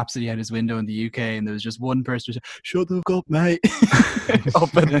Bohemian Rhapsody out his window in the UK, and there was just one person who said, "Shut the fuck up, mate."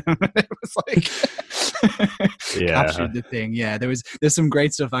 Up at him. It was like captured the thing. Yeah, there's some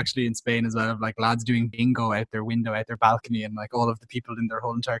great stuff actually in Spain as well, of like lads doing bingo out their window, out their balcony, and like all of the people in their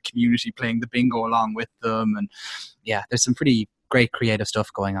whole entire community playing the bingo along with them. And yeah, there's some pretty great creative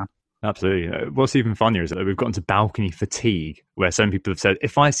stuff going on. Absolutely. What's even funnier is that we've gotten to balcony fatigue, where some people have said,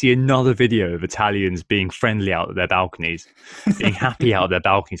 if I see another video of Italians being friendly out of their balconies, being happy out of their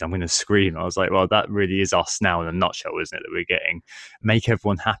balconies, I'm going to scream. I was like, well, that really is us now in a nutshell, isn't it? That we're getting make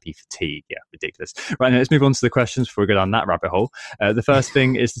everyone happy fatigue. Yeah, ridiculous. Right, now let's move on to the questions before we go down that rabbit hole. The first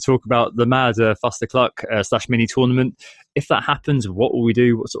thing is to talk about the Mad Fustercluck / mini tournament. If that happens, what will we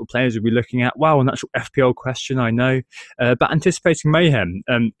do? What sort of players will we be looking at? Wow, an actual FPL question, I know. But anticipating mayhem,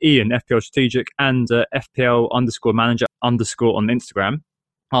 Ian, FPL Strategic, and FPL_manager_ on Instagram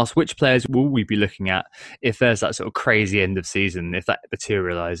asked, which players will we be looking at if there's that sort of crazy end of season, if that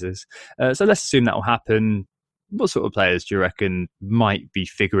materialises? So let's assume that will happen. What sort of players do you reckon might be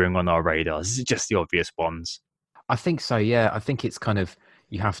figuring on our radars? Is it just the obvious ones? I think so, yeah. I think it's kind of,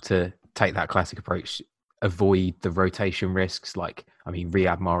 you have to take that classic approach, avoid the rotation risks. Like, I mean,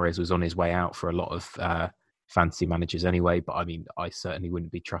 Riyad Mahrez was on his way out for a lot of fantasy managers anyway, but I mean, I certainly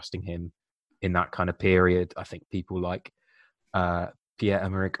wouldn't be trusting him in that kind of period. I think people like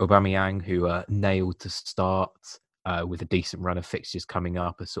Pierre-Emerick Aubameyang, who are nailed to start with a decent run of fixtures coming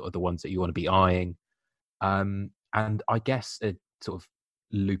up, are sort of the ones that you want to be eyeing. And I guess sort of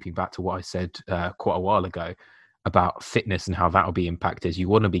looping back to what I said quite a while ago about fitness and how that will be impacted, you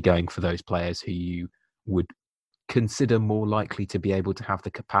want to be going for those players who you would consider more likely to be able to have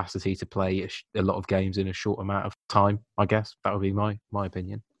the capacity to play a lot of games in a short amount of time. I guess that would be my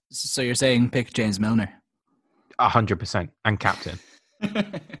opinion. So you're saying pick James Milner? 100%, and captain.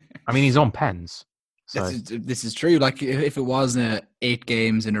 I mean, he's on pens. So. This is true. Like, if it was 8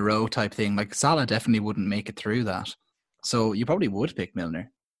 games in a row type thing, like Salah definitely wouldn't make it through that. So you probably would pick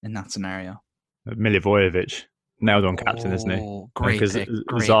Milner in that scenario. Milivojevic. Nailed on captain, isn't he? Great because pick.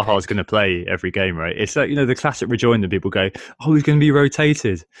 Zaha's going to play every game, right? It's like, you know, the classic rejoinder. People go, "Oh, he's going to be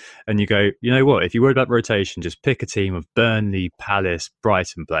rotated," and you go, "You know what? If you're worried about rotation, just pick a team of Burnley, Palace,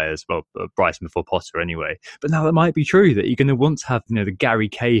 Brighton players. Well, Brighton before Potter, anyway. But now it might be true that you're going to want to have, you know, the Gary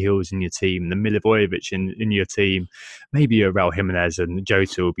Cahills in your team, the Milivojevic in your team. Maybe a Raul Jimenez and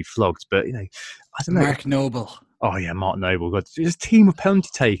Jota will be flogged, but you know, I don't know. Mark Noble. Oh yeah, Mark Noble. God, it's a team of penalty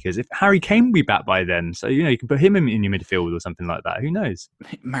takers. If Harry Kane will be back by then, so you know you can put him in your midfield or something like that. Who knows?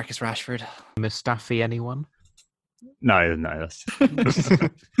 Marcus Rashford. Mustafi, anyone? No, that's.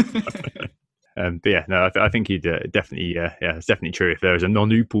 But yeah, no, I think he'd definitely, it's definitely true. If there was a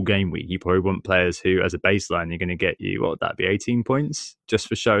non-Upal game week, you probably want players who, as a baseline, you're going to get you, what would that be, 18 points just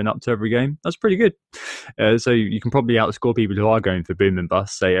for showing up to every game? That's pretty good. So you can probably outscore people who are going for boom and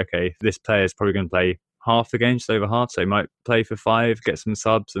bust. Say, okay, this player is probably going to play half the game, just over half, so he might play for 5, get some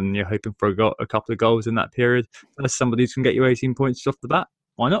subs, and you're hoping for a couple of goals in that period. Unless somebody can get you 18 points off the bat,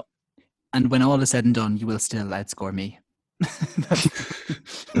 why not? And when all is said and done, you will still outscore me.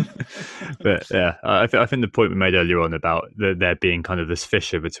 But yeah, I think the point we made earlier on about there being kind of this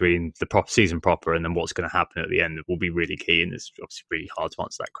fissure between the season proper and then what's going to happen at the end will be really key, and it's obviously really hard to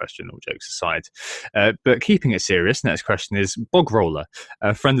answer that question, all jokes aside. But keeping it serious, next question is Bog Roller.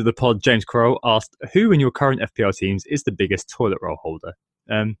 A friend of the pod, James Crowell, asked, who in your current FPL teams is the biggest toilet roll holder?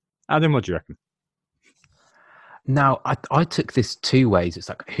 Adam, what do you reckon? Now, I took this 2 ways. It's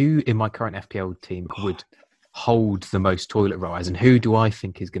like, who in my current FPL team would hold the most toilet roll, and who do I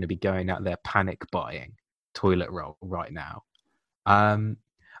think is going to be going out there panic buying toilet roll right now? And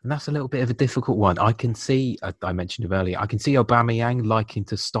that's a little bit of a difficult one. I can see, I mentioned him earlier, I can see Aubameyang liking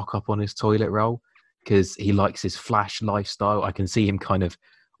to stock up on his toilet roll because he likes his flash lifestyle. I can see him kind of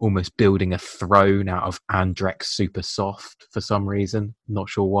almost building a throne out of Andrex Super Soft for some reason. Not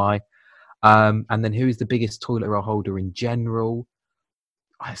sure why. And then who is the biggest toilet roll holder in general?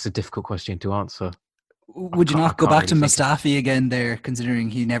 It's a difficult question to answer. Would you not go back to Mustafi again there, considering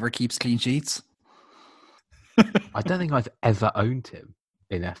he never keeps clean sheets? I don't think I've ever owned him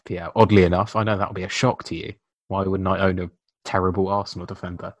in FPL. Oddly enough, I know that would be a shock to you. Why wouldn't I own a terrible Arsenal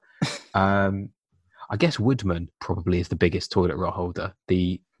defender? I guess Woodman probably is the biggest toilet roll holder,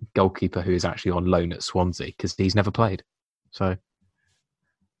 the goalkeeper who is actually on loan at Swansea, because he's never played. So...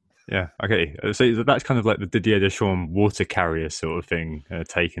 Yeah, okay. So that's kind of like the Didier Deschamps water carrier sort of thing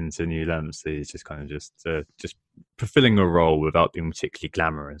taken to new levels. He's just kind of just fulfilling a role without being particularly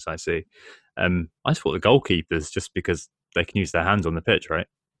glamorous, I see. I just thought the goalkeepers, just because they can use their hands on the pitch, right?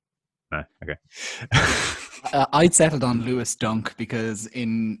 No, okay. I'd settled on Lewis Dunk because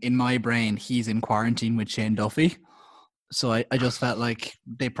in my brain he's in quarantine with Shane Duffy, so I just felt like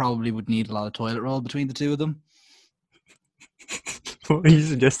they probably would need a lot of toilet roll between the two of them. What are you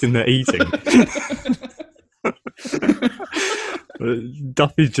suggesting they're eating?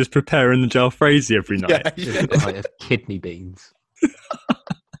 Duffy's just preparing the jalfrezi every night. Just a diet of kidney beans.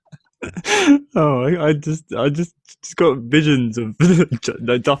 Oh, I just got visions of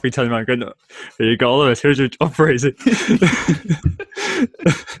Duffy telling me, going, "Here you go, Lewis. Here's your jalfrezi."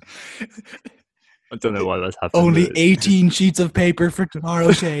 I don't know why that's happening. Only 18 sheets of paper for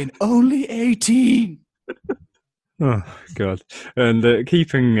tomorrow, Shane. Only 18. Oh God! And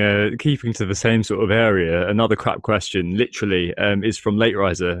keeping to the same sort of area, another crap question, literally, is from Late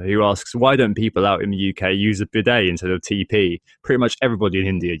Riser, who asks, "Why don't people out in the UK use a bidet instead of TP? Pretty much everybody in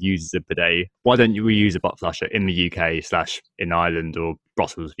India uses a bidet. Why don't we use a butt flusher in the UK / in Ireland or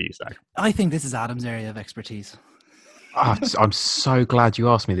Brussels for you, Zach?" I think this is Adam's area of expertise. Oh, I'm so glad you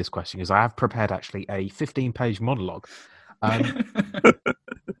asked me this question because I have prepared actually a 15-page monologue. I'm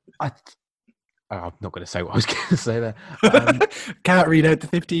not going to say what I was going to say there. Can't read out the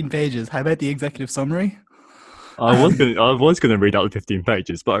 15 pages. How about the executive summary? I was going to read out the 15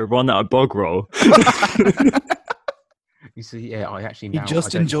 pages, but I ran out of bog roll. You see, yeah, I actually now... He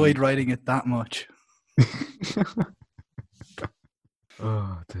just enjoyed writing it that much.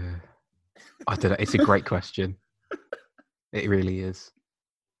 Oh, dear. I don't know. It's a great question. It really is.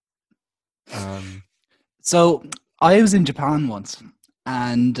 So, I was in Japan once,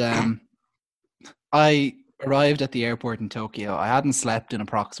 and... I arrived at the airport in Tokyo. I hadn't slept in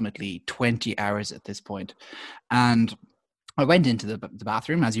approximately 20 hours at this point. And I went into the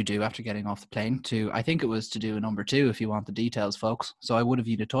bathroom, as you do after getting off the plane, I think it was to do a number 2, if you want the details, folks. So I would have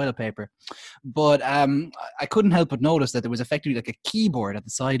used toilet paper. But I couldn't help but notice that there was effectively like a keyboard at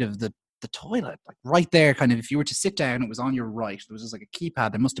the side of the toilet, like right there, kind of, if you were to sit down, it was on your right. There was just like a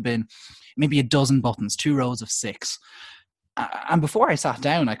keypad. There must have been maybe a dozen buttons, 2 rows of 6. And before I sat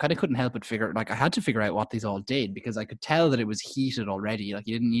down, I kind of couldn't help but I had to figure out what these all did, because I could tell that it was heated already. Like,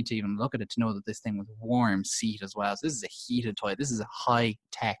 you didn't need to even look at it to know that this thing was warm seat as well. So this is a heated toilet. This is a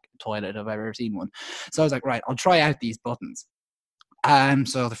high-tech toilet if I've ever seen one. So I was like, right, I'll try out these buttons.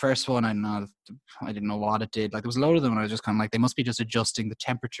 So the first one, I didn't know what it did. Like, there was a load of them, and I was just kind of like, they must be just adjusting the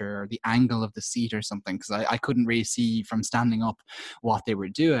temperature or the angle of the seat or something, because I couldn't really see from standing up what they were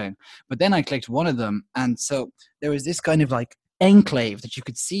doing. But then I clicked one of them, and so there was this kind of like enclave that you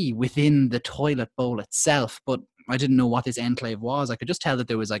could see within the toilet bowl itself, but I didn't know what this enclave was. I could just tell that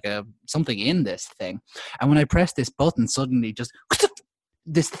there was like something in this thing. And when I pressed this button, suddenly just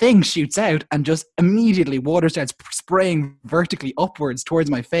this thing shoots out, and just immediately water starts spraying vertically upwards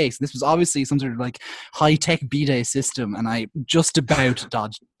towards my face. This was obviously some sort of like high-tech bidet system, and I just about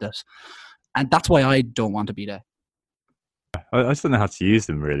dodged it. And that's why I don't want a bidet. I just don't know how to use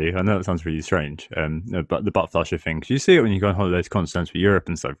them, really. I know it sounds really strange, but the butt flusher thing, 'cause you see it when you go on holidays, continental Europe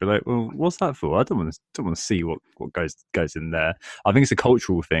and stuff. You're like, well, what's that for? I don't want to see what goes in there. I think it's a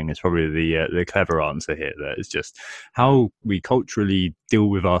cultural thing. It's probably the clever answer here. That it's just how we culturally deal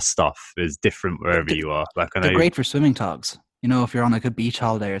with our stuff is different wherever you are. Like, they're great for swimming togs. You know, if you're on like a beach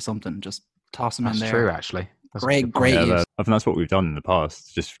holiday or something, just toss them in there. That's true, actually. That's great. Yeah, I think that's what we've done in the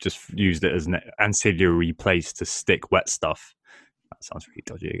past. Just used it as an ancillary place to stick wet stuff. That sounds really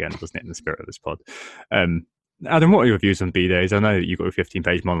dodgy again, doesn't it, in the spirit of this pod? Adam, what are your views on bidets? I know that you've got a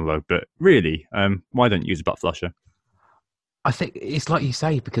 15-page monologue, but really, why don't you use a butt flusher? I think it's like you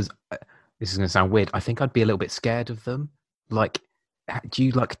say, because this is going to sound weird. I think I'd be a little bit scared of them. Like, do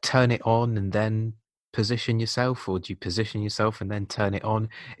you like turn it on and then position yourself, or do you position yourself and then turn it on?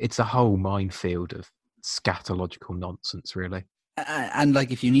 It's a whole minefield of scatological nonsense, really. And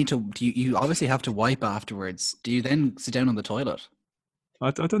like, if you need to, you obviously have to wipe afterwards. Do you then sit down on the toilet?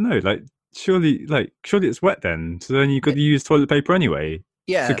 I don't know. Like, surely it's wet then. So then you've got to use toilet paper anyway.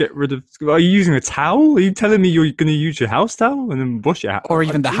 Yeah. To get rid of. Are you using a towel? Are you telling me you're going to use your house towel and then wash it out? Or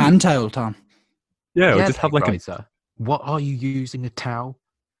even the hand towel, Tom? Yeah, or just have like a. What are you using, a towel?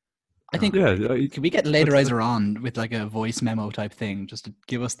 I think, can we get Laterizer on with like a voice memo type thing, just to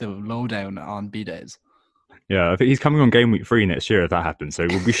give us the lowdown on bidets? Yeah, I think he's coming on game week 3 next year if that happens, so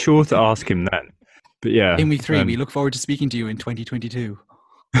we'll be sure to ask him then. But yeah. Game week 3, we look forward to speaking to you in 2022.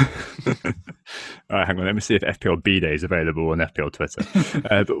 All right, hang on, let me see if FPL bidet is available on FPL Twitter.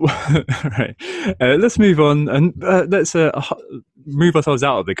 Let's move on, and let's move ourselves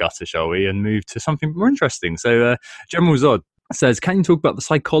out of the gutter, shall we, and move to something more interesting. So, General Zod, says, can you talk about the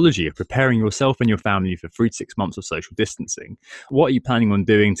psychology of preparing yourself and your family for 3 to 6 months of social distancing? What are you planning on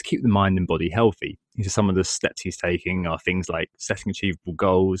doing to keep the mind and body healthy? These are some of the steps he's taking are things like setting achievable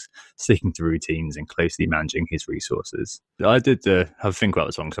goals, sticking to routines, and closely managing his resources. I did have a think about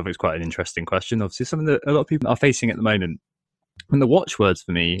this one because I think it's quite an interesting question. Obviously, something that a lot of people are facing at the moment. And the watchwords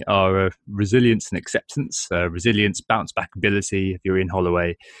for me are resilience and acceptance. Resilience, bounce back ability, if you're Ian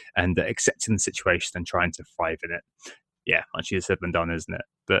Holloway, and accepting the situation and trying to thrive in it. Yeah, much easier said than done, isn't it?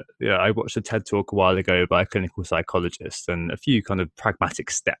 But yeah, I watched a TED talk a while ago by a clinical psychologist, and a few kind of pragmatic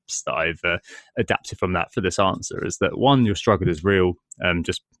steps that I've adapted from that for this answer is that one, your struggle is real.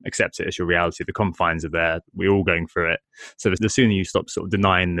 Just accept it as your reality. The confines are there. We're all going through it. So the sooner you stop sort of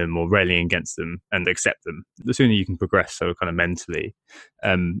denying them or railing against them and accept them, the sooner you can progress so kind of mentally.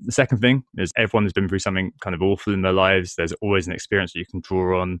 The second thing is everyone has been through something kind of awful in their lives. There's always an experience that you can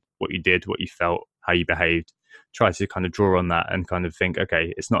draw on, what you did, what you felt, how you behaved. Try to kind of draw on that and kind of think,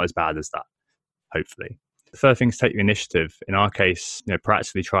 okay, it's not as bad as that, hopefully. The third thing is take the initiative. In our case,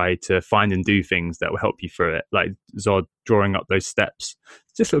 practically try to find and do things that will help you through it, like Zod drawing up those steps,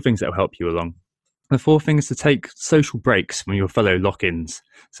 just little things that will help you along. The fourth thing is to take social breaks from your fellow lock-ins.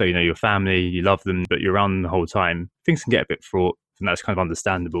 So, your family, you love them, but you're around the whole time. Things can get a bit fraught, and that's kind of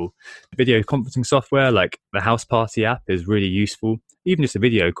understandable. Video conferencing software like the House Party app is really useful. Even just a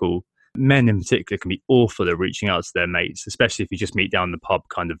video call. Men in particular can be awful at reaching out to their mates, especially if you just meet down the pub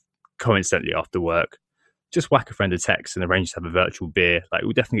kind of coincidentally after work. Just whack a friend a text and arrange to have a virtual beer. Like, it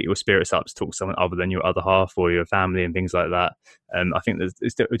will definitely get your spirits up to talk to someone other than your other half or your family and things like that. I think that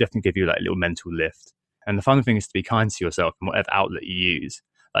it will definitely give you like a little mental lift. And the final thing is to be kind to yourself in whatever outlet you use.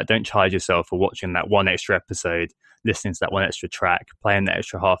 Like, don't charge yourself for watching that one extra episode, listening to that one extra track, playing that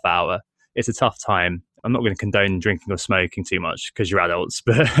extra half hour. It's a tough time. I'm not going to condone drinking or smoking too much because you're adults,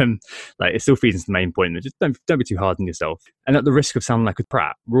 but it still feeds into the main point. Just don't be too hard on yourself. And at the risk of sounding like a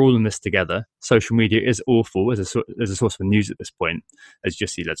prat, we're all in this together. Social media is awful as a source of news at this point, as you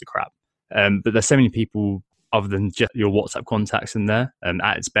just see loads of crap. But there's so many people other than just your WhatsApp contacts in there.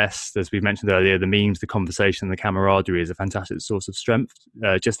 At its best, as we mentioned earlier, the memes, the conversation, the camaraderie is a fantastic source of strength.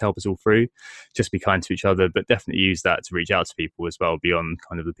 Just to help us all through. Just be kind to each other, but definitely use that to reach out to people as well beyond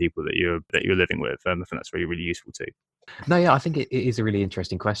kind of the people that you're living with. I think that's really, really useful too. No, yeah, I think it is a really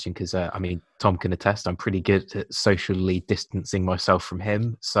interesting question because, Tom can attest, I'm pretty good at socially distancing myself from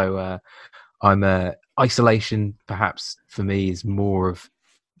him. So isolation, perhaps, for me is more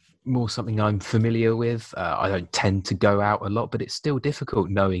something I'm familiar with. I don't tend to go out a lot, but it's still difficult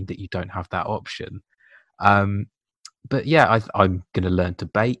knowing that you don't have that option. But yeah, I'm going to learn to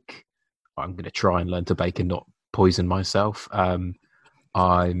bake. I'm going to try and learn to bake and not poison myself. I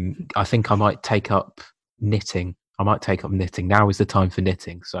think I might take up knitting. Now is the time for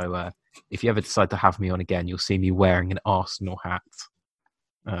knitting. So if you ever decide to have me on again, you'll see me wearing an Arsenal hat.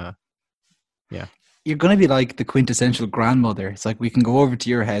 Yeah. You're going to be like the quintessential grandmother. It's like we can go over to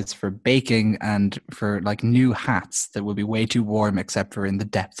your house for baking and for like new hats that will be way too warm except for in the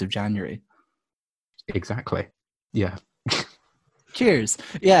depths of January. Exactly. Yeah. Cheers.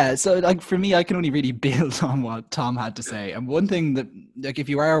 Yeah. So like for me, I can only really build on what Tom had to say. And one thing that, like, if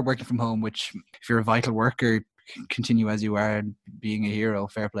you are working from home, which if you're a vital worker, continue as you are, being a hero,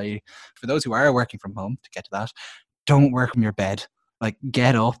 fair play. For those who are working from home, to get to that, don't work from your bed. Like,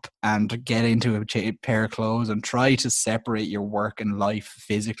 get up and get into a pair of clothes and try to separate your work and life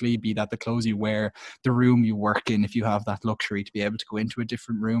physically, be that the clothes you wear, the room you work in. If you have that luxury to be able to go into a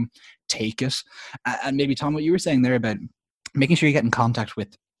different room, take it. And maybe, Tom, what you were saying there about making sure you get in contact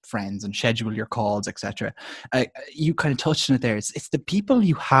with friends and schedule your calls, etc. You kind of touched on it there. It's the people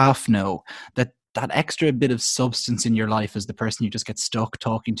you half know that extra bit of substance in your life is the person you just get stuck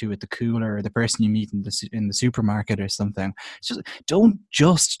talking to at the cooler, or the person you meet in the supermarket or something. It's just, don't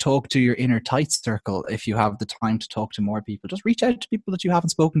just talk to your inner tight circle. If you have the time to talk to more people, just reach out to people that you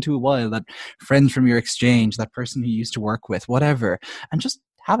haven't spoken to a while, that friends from your exchange, that person who you used to work with, whatever, and just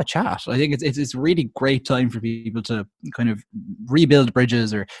have a chat. I think it's a really great time for people to kind of rebuild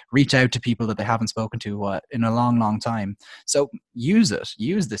bridges or reach out to people that they haven't spoken to in a long, long time. So use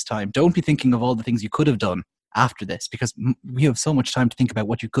this time. Don't be thinking of all the things you could have done after this, because we have so much time to think about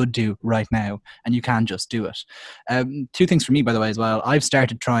what you could do right now, and you can just do it. Two things for me, by the way, as well. I've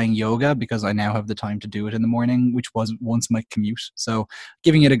started trying yoga because I now have the time to do it in the morning, which was once my commute. So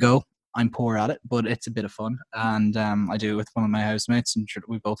giving it a go. I'm poor at it, but it's a bit of fun, and I do it with one of my housemates, and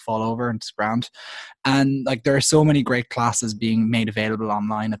we both fall over and it's grand. And like, there are so many great classes being made available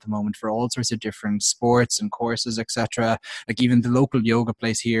online at the moment for all sorts of different sports and courses, etc. Like, even the local yoga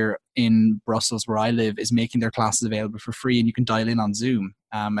place here in Brussels, where I live, is making their classes available for free, and you can dial in on Zoom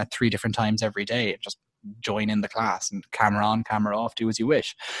at 3 different times every day. Just join in the class and camera on, camera off, do as you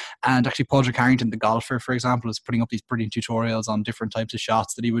wish. And actually, Padraig Harrington, the golfer, for example, is putting up these brilliant tutorials on different types of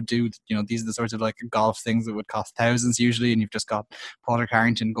shots that he would do. You know, these are the sorts of like golf things that would cost thousands usually, and you've just got Padraig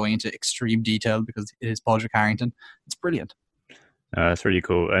Harrington going into extreme detail because it is Padraig Harrington. It's brilliant. That's really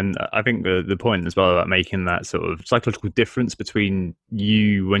cool. And I think the point as well about making that sort of psychological difference between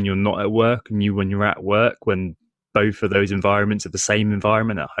you when you're not at work and you when you're at work, when both of those environments are the same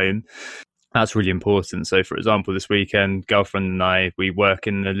environment at home, that's really important. So, for example, this weekend, girlfriend and I, we work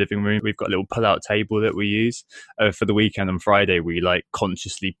in the living room. We've got a little pull-out table that we use. For the weekend on Friday, we like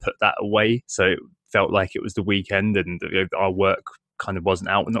consciously put that away. So it felt like it was the weekend and our work kind of wasn't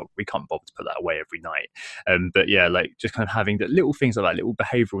out. We can't bother to put that away every night. But yeah, like just kind of having the little things like that, little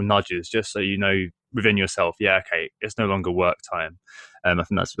behavioural nudges, just so you know within yourself, yeah, okay, it's no longer work time. I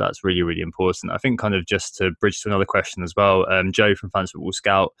think that's really, really important. I think kind of just to bridge to another question as well, Joe from Fantasy Football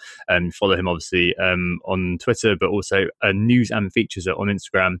Scout, follow him obviously on Twitter, but also News and Features on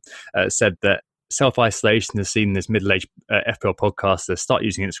Instagram, said that self-isolation has seen this middle-aged FPL podcaster start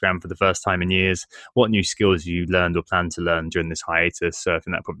using Instagram for the first time in years. What new skills have you learned or plan to learn during this hiatus? So I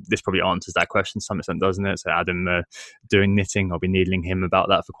think this probably answers that question to some extent, doesn't it? So Adam doing knitting, I'll be needling him about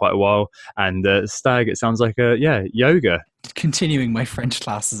that for quite a while. And Stag, it sounds like yoga. Continuing my French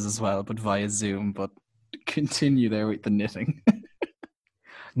classes as well, but via Zoom, but continue there with the knitting.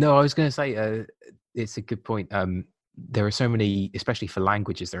 No, I was going to say it's a good point. There are so many, especially for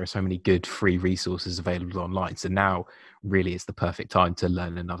languages, there are so many good free resources available online. So now really it's the perfect time to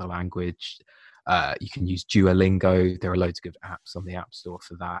learn another language. You can use Duolingo. There are loads of good apps on the App Store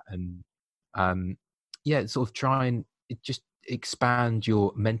for that. And sort of try and just expand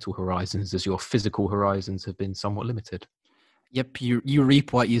your mental horizons as your physical horizons have been somewhat limited. Yep, you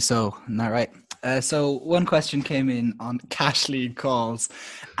reap what you sow. Isn't that right? So one question came in on Cash League calls,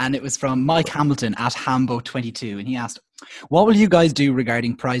 and it was from Mike Hamilton at Hambo22, and he asked, what will you guys do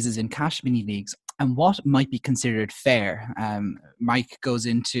regarding prizes in cash mini leagues, and what might be considered fair? Mike goes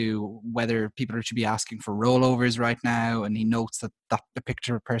into whether people should be asking for rollovers right now, and he notes that the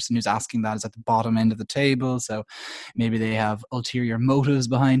picture of person who's asking that is at the bottom end of the table, so maybe they have ulterior motives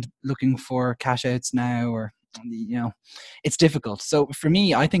behind looking for cash outs now, or it's difficult. So for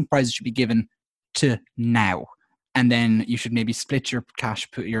me, I think prizes should be given to now, and then you should maybe split your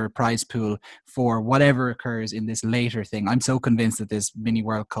your prize pool for whatever occurs in this later thing. I'm so convinced that this mini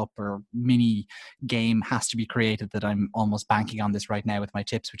World Cup or mini game has to be created that I'm almost banking on this right now with my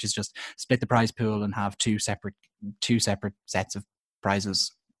tips, which is just split the prize pool and have two separate sets of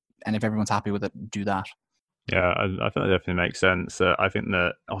prizes, and if everyone's happy with it, do that. Yeah, I think that definitely makes sense. I think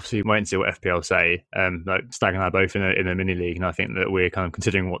that obviously wait and see what FPL say. Like Stag and I are both in a mini league, and I think that we're kind of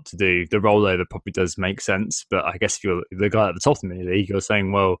considering what to do. The rollover probably does make sense, but I guess if you're the guy at the top of the mini league, you're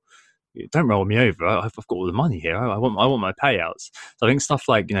saying, well, don't roll me over. I've got all the money here. I want my payouts. So I think stuff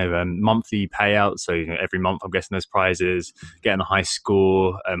like monthly payouts. So every month, I'm guessing there's prizes, getting a high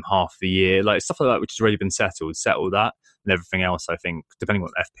score, half the year, like stuff like that, which has already been settled. Settle that, and everything else. I think depending on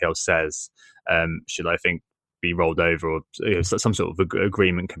what FPL says, should be rolled over, or some sort of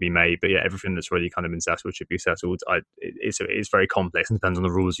agreement can be made. But yeah, everything that's already kind of been settled should be settled. It's very complex and depends on the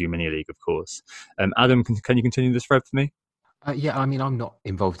rules of your mini league, of course. Adam, can you continue this thread for me? Yeah, I mean, I'm not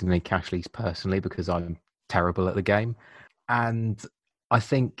involved in any cash leagues personally because I'm terrible at the game. And I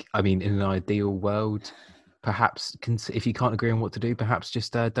think, in an ideal world, perhaps if you can't agree on what to do, perhaps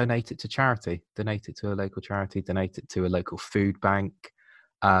just donate it to charity, donate it to a local charity, donate it to a local food bank.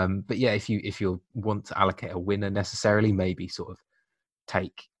 But yeah, if you want to allocate a winner necessarily, maybe sort of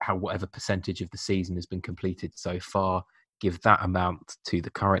take whatever percentage of the season has been completed so far, give that amount to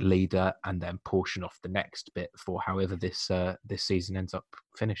the current leader, and then portion off the next bit for however this season ends up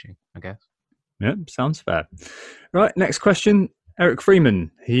finishing, I guess. Yeah, sounds fair. Right, next question. Eric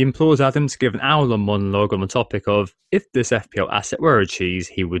Freeman. He implores Adam to give an hour-long monologue on the topic of if this FPL asset were a cheese,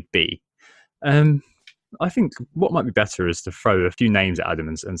 he would be. I think what might be better is to throw a few names at Adam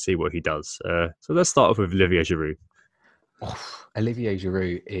and see what he does. So let's start off with Olivier Giroud. Olivier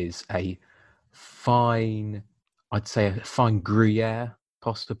Giroud is a fine Gruyere,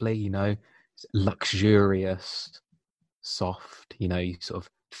 possibly, luxurious, soft, you sort of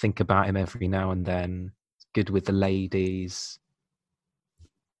think about him every now and then. Good with the ladies.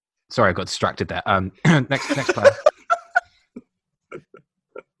 Sorry, I got distracted there. Next player.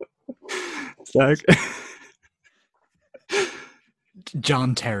 Stag.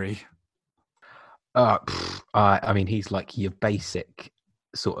 John Terry. He's like your basic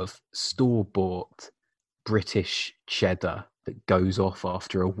sort of store-bought British cheddar that goes off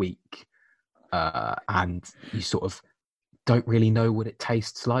after a week, and you sort of don't really know what it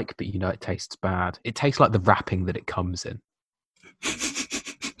tastes like, but you know it tastes bad. It tastes like the wrapping that it comes in.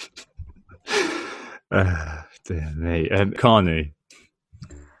 Dear me. Carney.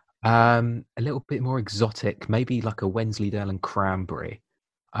 A little bit more exotic, maybe like a Wensleydale and cranberry.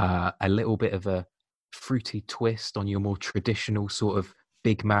 A little bit of a fruity twist on your more traditional sort of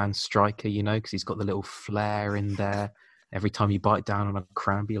big man striker, you know, because he's got the little flair in there. Every time you bite down on a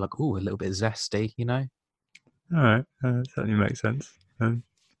cranberry, you're like, oh, a little bit zesty, you know? All right. Certainly makes sense.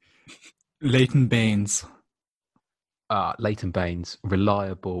 Leighton Baines. Leighton Baines,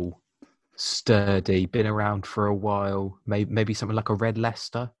 reliable, sturdy, been around for a while. Maybe something like a Red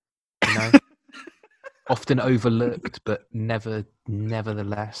Leicester, you know? Often overlooked, but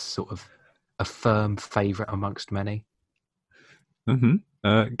nevertheless sort of a firm favourite amongst many. Mm-hmm.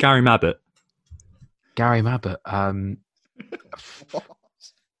 Gary Mabbott. Gary Mabbott. Oh,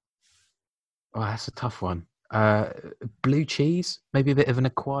 that's a tough one. Blue cheese, maybe a bit of an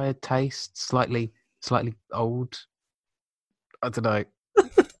acquired taste, slightly old. I don't know.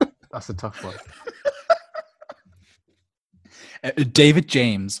 That's a tough one. David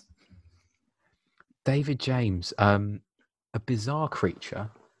James. David James, a bizarre creature,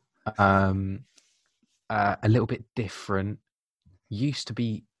 a little bit different. Used to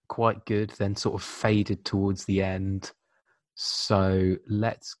be quite good, then sort of faded towards the end. So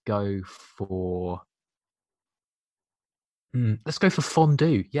let's go for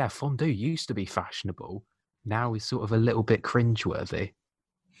fondue. Yeah, fondue used to be fashionable. Now is sort of a little bit cringeworthy.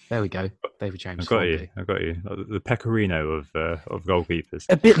 There we go, David James. I got you. The Pecorino of goalkeepers.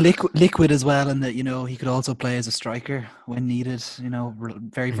 A bit liquid as well, and that, you know, he could also play as a striker when needed. You know,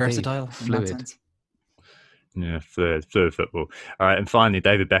 very Indeed. versatile. Fluid. In that sense. Yeah, fluid football. All right, and finally,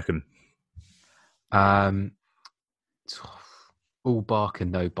 David Beckham. All bark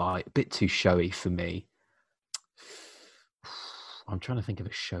and no bite. A bit too showy for me. I'm trying to think of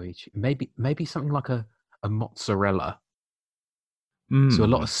a showy. Maybe something like a mozzarella. So a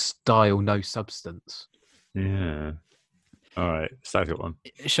lot of style, no substance. Yeah. All right, second one.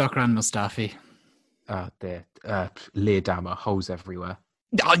 Shokran Mustafi. There. Leerdammer, holes everywhere.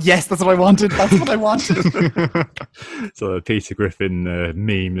 Oh, yes, that's what I wanted. That's what I wanted. So a Peter Griffin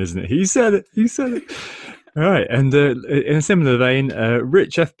meme, isn't it? He said it. All right, and in a similar vein,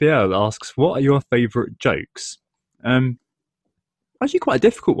 Rich FPL asks, what are your favourite jokes? Actually quite a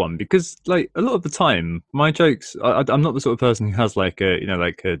difficult one, because like a lot of the time my jokes, I'm not the sort of person who has like a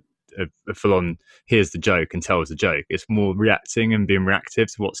full-on here's the joke and tells the joke. It's more reacting and being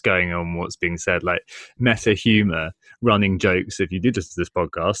reactive to what's going on, what's being said, like meta humor, running jokes. If you did listen to this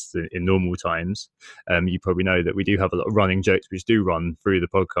podcast in normal times, you probably know that we do have a lot of running jokes which do run through the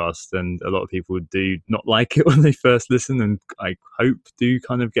podcast, and a lot of people do not like it when they first listen, and I hope do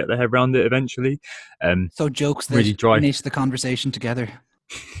kind of get their head around it eventually. So jokes that really finish the conversation together.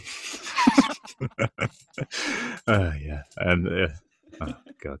 Yeah. Oh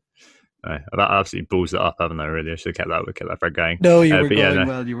God. No, that absolutely balls it up, haven't I? Really, I should have kept that thread going. No, you were going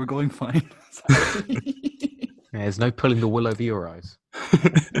well. You were going fine. There's no pulling the wool over your eyes.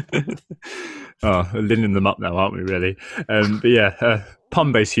 Oh, linning them up now, aren't we? Really? But yeah,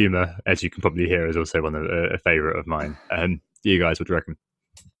 pun-based humour, as you can probably hear, is also one of a favourite of mine. You guys, what do you reckon?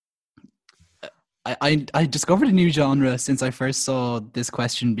 I discovered a new genre since I first saw this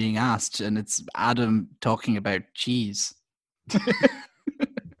question being asked, and it's Adam talking about cheese.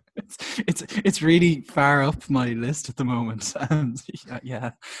 It's really far up my list at the moment.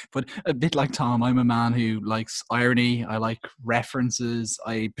 Yeah, but a bit like Tom, I'm a man who likes irony. I like references.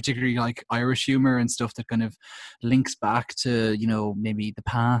 I particularly like Irish humor and stuff that kind of links back to, you know, maybe the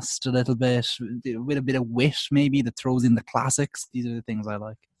past a little bit, with a bit of wit maybe, that throws in the classics. These are the things I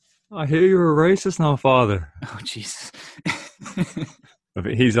like. I hear you're a racist now, Father. Oh, Jesus.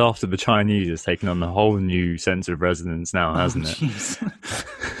 He's after the Chinese. It's taken on a whole new sense of resonance now, hasn't it?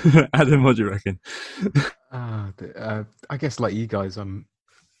 Adam, what do you reckon? I guess like you guys, I'm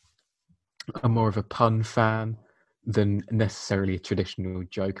more of a pun fan than necessarily a traditional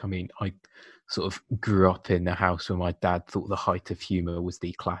joke. I mean, I sort of grew up in a house where my dad thought the height of humour was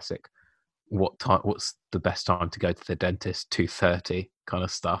the classic what's the best time to go to the dentist, 2:30 kind of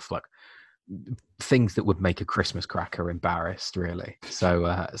stuff, like things that would make a Christmas cracker embarrassed, really.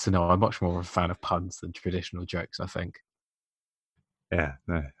 So no, I'm much more of a fan of puns than traditional jokes, I think. Yeah,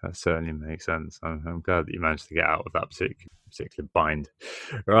 no, that certainly makes sense. I'm glad that you managed to get out of that particular bind.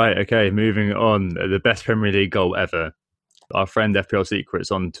 Right, okay, moving on. The best Premier League goal ever. Our friend FPL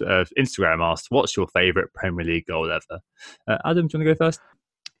Secrets on Instagram asked, what's your favourite Premier League goal ever? Adam, do you want to go first?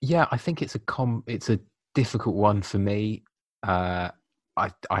 Yeah, I think it's a difficult one for me. I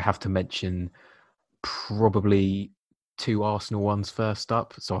have to mention probably two Arsenal ones first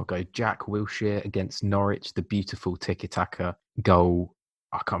up. So I'll go Jack Wilshere against Norwich, the beautiful tiki-taka goal.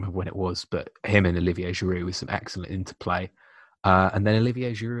 I can't remember when it was, but him and Olivier Giroud with some excellent interplay. And then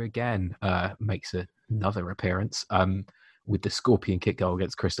Olivier Giroud again makes another appearance with the scorpion kick goal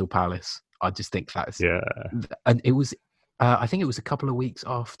against Crystal Palace. I just think that's... Yeah. And it was... I think it was a couple of weeks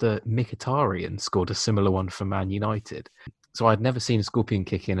after Mkhitaryan scored a similar one for Man United. So I'd never seen a scorpion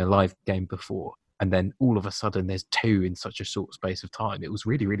kick in a live game before. And then all of a sudden there's two in such a short space of time. It was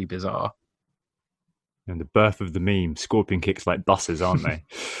really, really bizarre. And the birth of the meme, scorpion kicks like buses, aren't they?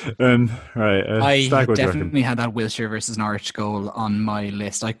 Right. I Stag, what do you reckon? definitely had that Wilshere versus Norwich goal on my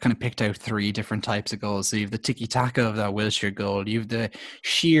list. I kind of picked out three different types of goals. So you have the tiki-taka of that Wilshere goal. You have the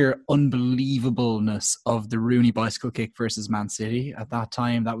sheer unbelievableness of the Rooney bicycle kick versus Man City. At that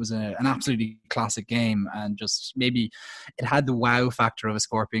time, that was an absolutely classic game. And just maybe it had the wow factor of a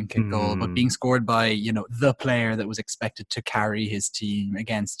scorpion kick goal, but being scored by, you know, the player that was expected to carry his team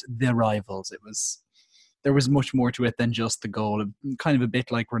against the rivals, there was much more to it than just the goal. Kind of a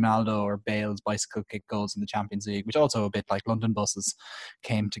bit like Ronaldo or Bale's bicycle kick goals in the Champions League, which also a bit like London buses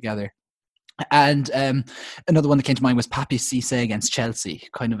came together. And another one that came to mind was Papi Cissé against Chelsea.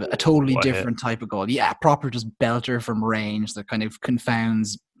 Kind of a totally different type of goal. Yeah, proper just belter from range that kind of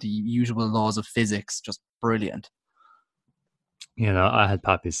confounds the usual laws of physics. Just brilliant. You know, I had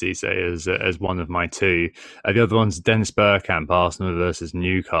Papi Cissé as one of my two. The other one's Dennis Bergkamp, Arsenal versus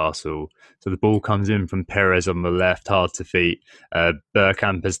Newcastle. So the ball comes in from Perez on the left, hard to feet.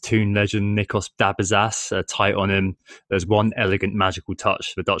 Bergkamp has Toon legend Nikos Dabazas tight on him. There's one elegant magical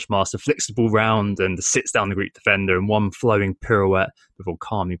touch. The Dutch master flicks the ball round and sits down the Greek defender, and one flowing pirouette before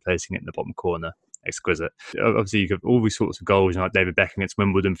calmly placing it in the bottom corner. Exquisite. Obviously, you have all these sorts of goals, like David Beckham against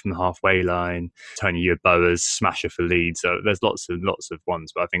Wimbledon from the halfway line, Tony Yeboah's smasher for Leeds. So there's lots of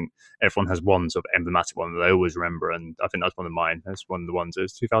ones, but I think everyone has one sort of emblematic one that they always remember, and I think that's one of mine. That's one of the ones. It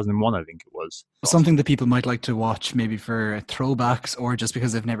was 2001, I think it was. Something that people might like to watch, maybe for throwbacks or just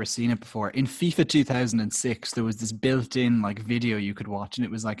because they've never seen it before. In FIFA 2006, there was this built-in like video you could watch, and it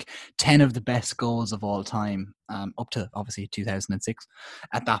was like 10 of the best goals of all time. Up to obviously 2006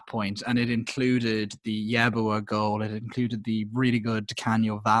 at that point, and it included the Yeboah goal, it included the really good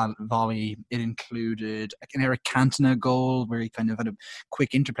Canio volley, it included an Eric Cantona goal where he kind of had a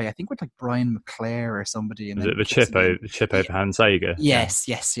quick interplay, I think with like Brian McClare or somebody. And the chip over Hans Sager? Yes,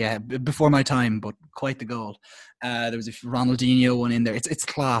 before my time, but quite the goal. There was a Ronaldinho one in there. It's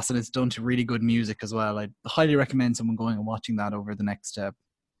class, and it's done to really good music as well. I highly recommend someone going and watching that over the next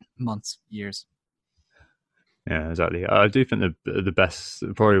months, years. Yeah, exactly. I do think the best,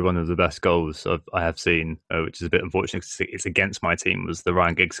 probably one of the best goals I have seen, which is a bit unfortunate because it's against my team, was the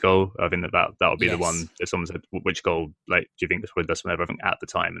Ryan Giggs goal. I think that would be the one. If someone said which goal, like, do you think this was the best one ever? I think at the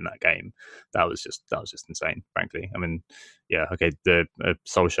time in that game, that was just insane. Frankly, I mean, yeah, okay, the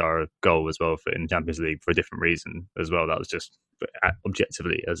Solskjaer goal as well in the Champions League for a different reason as well. That was just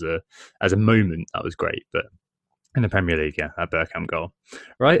objectively as a moment, that was great, but. In the Premier League, yeah, that Bergkamp goal.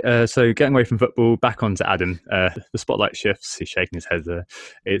 Right, so getting away from football, back on to Adam. The spotlight shifts. He's shaking his head there.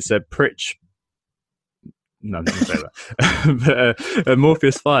 It's Pritch. No, I'm not going to say that. But,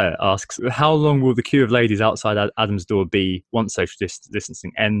 Morpheus Fire asks, how long will the queue of ladies outside Adam's door be once social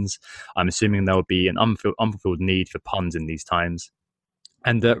distancing ends? I'm assuming there will be an unfulfilled need for puns in these times.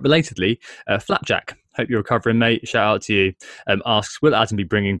 And relatedly, Flapjack, hope you're recovering, mate. Shout out to you. Asks, will Adam be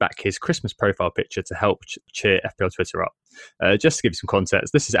bringing back his Christmas profile picture to help cheer FPL Twitter up? Just to give you some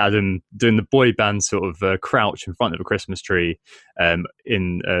context, this is Adam doing the boy band sort of crouch in front of a Christmas tree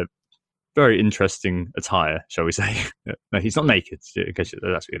in very interesting attire, shall we say. No, he's not naked, in case that's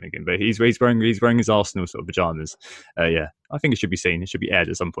what you're thinking, but he's wearing his Arsenal sort of pajamas. Yeah, I think it should be seen. It should be aired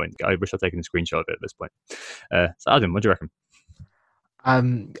at some point. I wish I'd taken a screenshot of it at this point. So Adam, what do you reckon?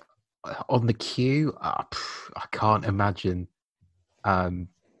 On the queue, I can't imagine. I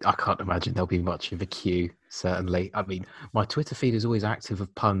can't imagine there'll be much of a queue. Certainly, I mean, my Twitter feed is always active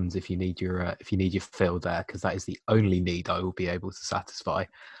of puns. If you need your fill there, because that is the only need I will be able to satisfy.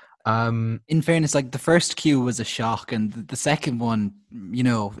 In fairness, like the first queue was a shock, and the second one, you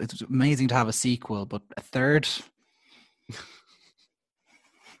know, it's amazing to have a sequel, but a third.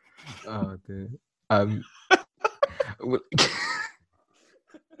 Oh dear.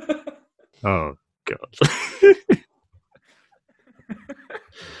 Oh God.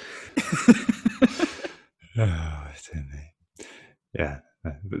 Oh, yeah.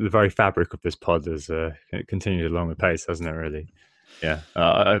 The very fabric of this pod has continued along the pace, hasn't it? Really. Yeah.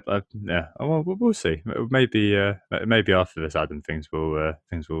 Yeah. Well, we'll see. Maybe after this, Adam, things will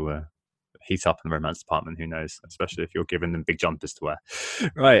heat up in the romance department. Who knows? Especially if you're giving them big jumpers to wear.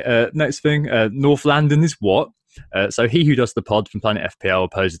 Right. Next thing. North London is what? So he who does the pod from Planet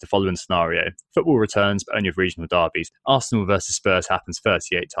FPL poses the following scenario. Football returns, but only of regional derbies. Arsenal versus Spurs happens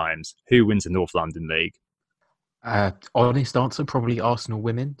 38 times. Who wins the North London League? Honest answer, probably Arsenal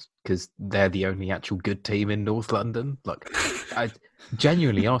women, because they're the only actual good team in North London.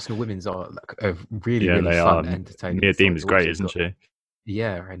 Genuinely, Arsenal women's are a really fun, entertaining. Mia Deem is great, isn't she?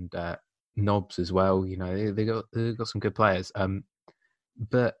 Yeah, and Knobs as well. They got some good players.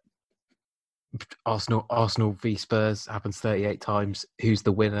 But Arsenal v Spurs happens 38 times. Who's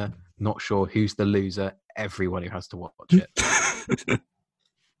the winner? Not sure. Who's the loser? Everyone who has to watch it.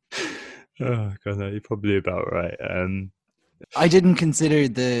 Oh god, no, you're probably about right. I didn't consider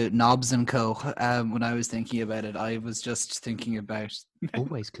the Knobs and Co. When I was thinking about it. I was just thinking about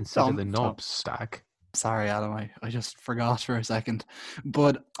always consider the Knobs stack. Sorry, Adam, I just forgot for a second.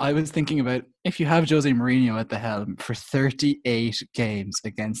 But I was thinking about if you have Jose Mourinho at the helm for 38 games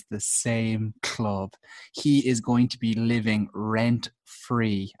against the same club, he is going to be living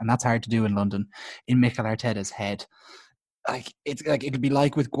rent-free, and that's hard to do in London, in Mikel Arteta's head. It'd be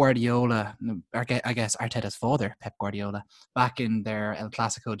like with Guardiola, I guess Arteta's father, Pep Guardiola, back in their El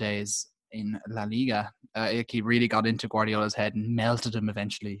Clasico days in La Liga. He really got into Guardiola's head and melted him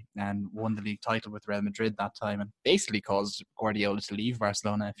eventually and won the league title with Real Madrid that time and basically caused Guardiola to leave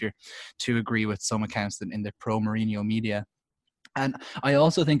Barcelona, if you're to agree with some accounts in the pro-Mourinho media. And I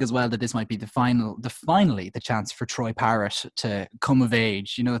also think as well that this might be finally the chance for Troy Parrott to come of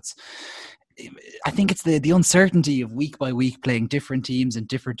age. I think it's the uncertainty of week by week playing different teams and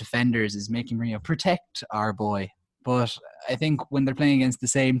different defenders is making Mourinho protect our boy. But I think when they're playing against the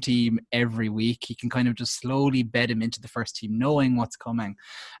same team every week, he can kind of just slowly bed him into the first team, knowing what's coming.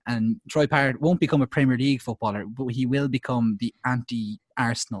 And Troy Parrott won't become a Premier League footballer, but he will become the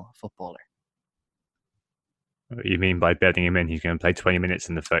anti-Arsenal footballer. What you mean by bedding him in? He's going to play 20 minutes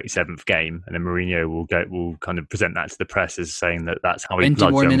in the 37th game, and then Mourinho will kind of present that to the press as saying that's how he bloods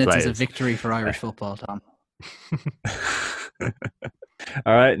 20 more young minutes players. is a victory for Irish football, Tom.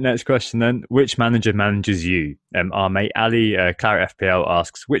 All right, next question then. Which manager manages you? Our mate Ali, Claret FPL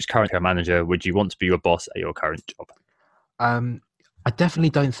asks, which current manager would you want to be your boss at your current job? I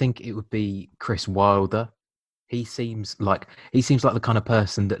definitely don't think it would be Chris Wilder. He seems like the kind of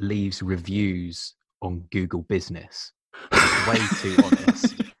person that leaves reviews on Google Business. Way too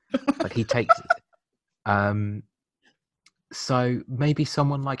honest. He takes it. So maybe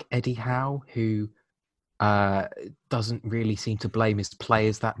someone like Eddie Howe, who doesn't really seem to blame his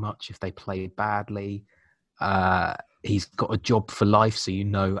players that much if they play badly. He's got a job for life,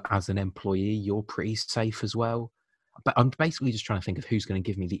 so as an employee, you're pretty safe as well. But I'm basically just trying to think of who's going to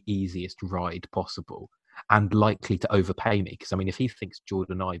give me the easiest ride possible and likely to overpay me. Because, if he thinks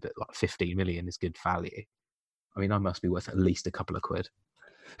Jordan Ibe at 15 million is good value, I must be worth at least a couple of quid.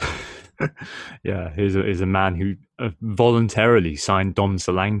 Yeah, here's a man who voluntarily signed Dom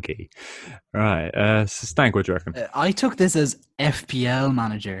Solanke. Right, so Stank, what do you reckon? I took this as FPL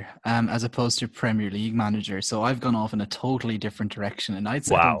manager as opposed to Premier League manager, so I've gone off in a totally different direction. And I'd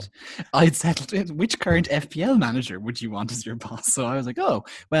settled which current FPL manager would you want as your boss? So I was like, oh,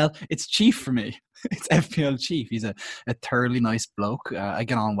 well, it's Chief for me. It's FPL Chief. He's a thoroughly nice bloke. I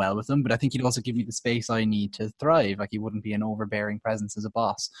get on well with him, but I think he'd also give me the space I need to thrive. He wouldn't be an overbearing presence as a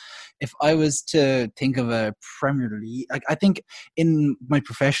boss. If I was to think of a Premier League, I think in my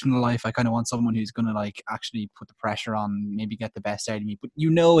professional life, I kind of want someone who's going to actually put the pressure on, maybe get the best out of me. But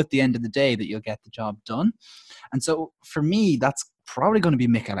at the end of the day that you'll get the job done. And so for me, that's probably going to be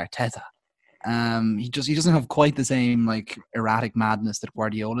Mikel Arteta. He doesn't have quite the same erratic madness that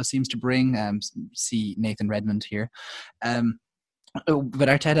Guardiola seems to bring. See Nathan Redmond here, but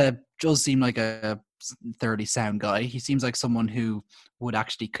Arteta does seem like a thoroughly sound guy. He seems like someone who would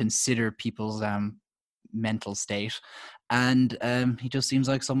actually consider people's mental state, and he just seems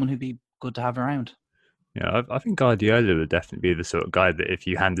like someone who'd be good to have around. Yeah, I think Guardiola would definitely be the sort of guy that if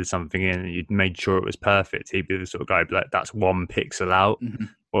you handed something in and you'd made sure it was perfect, he'd be the sort of guy that's one pixel out. Mm-hmm.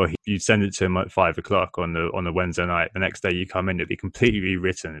 Or you'd send it to him at 5:00 on a Wednesday night. The next day you come in, it'd be completely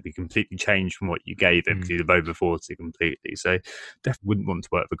rewritten. It'd be completely changed from what you gave him because he'd have over 40 completely. So definitely wouldn't want to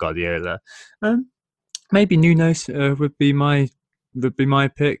work for Guardiola. Maybe Nunes would be my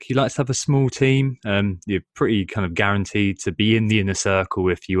pick. He likes to have a small team. You're pretty kind of guaranteed to be in the inner circle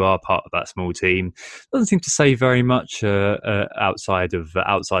if you are part of that small team. Doesn't seem to say very much outside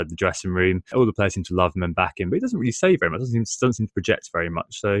the dressing room. All the players seem to love him and back him, but he doesn't really say very much. Doesn't seem to project very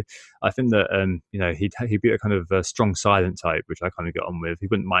much. So I think that he'd be a kind of strong silent type, which I kind of get on with. He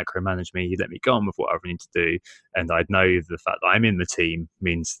wouldn't micromanage me. He'd let me go on with whatever I need to do, and I'd know the fact that I'm in the team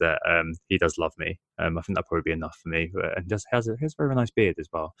means that he does love me. I think that'd probably be enough for me. And just has a very nice beard as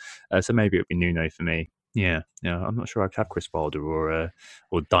well. So maybe it would be Nuno for me. Yeah, I'm not sure I'd have Chris Wilder or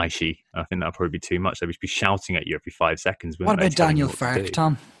Daishi. I think that'd probably be too much. They'd just be shouting at you every 5 seconds. What about Daniel Farke,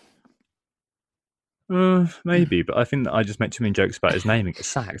 Tom? Maybe, but I think that I just make too many jokes about his name and get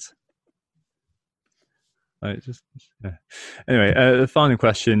sacked. Yeah. Anyway, the final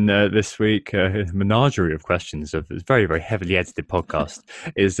question this week, menagerie of questions of a very, very heavily edited podcast,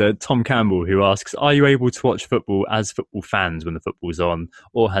 is Tom Campbell, who asks, are you able to watch football as football fans when the football's on,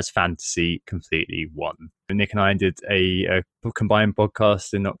 or has fantasy completely won? Nick and I did a combined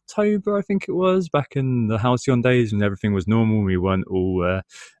podcast in October, I think it was, back in the Halcyon days when everything was normal. We weren't all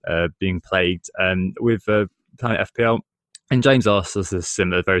being plagued with Planet FPL. And James asked us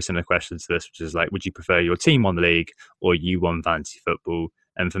a very similar question to this, which is like, would you prefer your team won the league or you won fantasy football?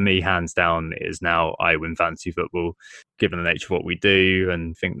 And for me, hands down, it is now I win fantasy football, given the nature of what we do,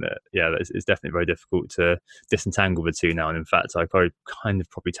 and think that, it's definitely very difficult to disentangle the two now. And in fact, I probably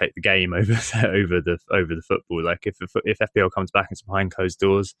take the game over the football. Like if FPL comes back and it's behind closed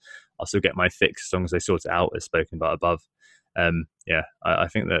doors, I'll still get my fix as long as they sort it out, as spoken about above. I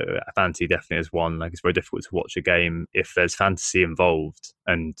think that fantasy definitely is one. Like, it's very difficult to watch a game if there's fantasy involved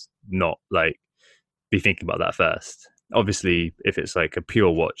and not like be thinking about that first. Obviously, if it's like a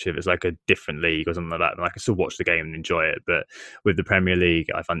pure watch, if it's like a different league or something like that, then I can still watch the game and enjoy it. But with the Premier League,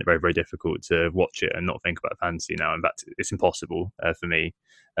 I find it very, very difficult to watch it and not think about fantasy now. In fact, it's impossible for me.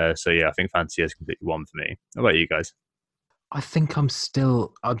 I think fantasy has completely won for me. How about you guys? I think I'm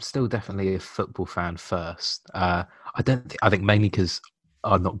still definitely a football fan first. I think mainly because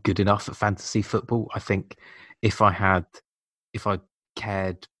I'm not good enough at fantasy football. I think if I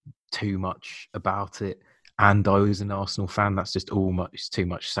cared too much about it and I was an Arsenal fan, that's just almost too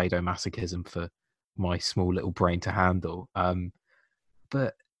much sadomasochism for my small little brain to handle.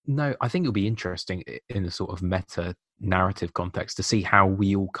 But no, I think it'll be interesting in a sort of meta narrative context to see how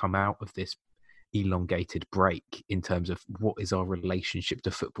we all come out of this elongated break in terms of what is our relationship to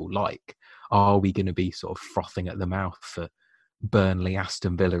football like. Are we going to be sort of frothing at the mouth for Burnley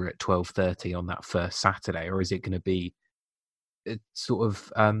Aston Villa at 12:30 on that first Saturday, or is it going to be a sort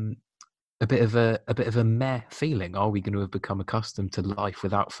of a bit of a meh feeling? Are we going to have become accustomed to life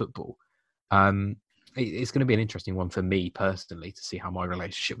without football? It's going to be an interesting one for me personally to see how my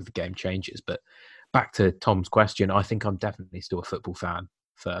relationship with the game changes. But back to Tom's question, I think I'm definitely still a football fan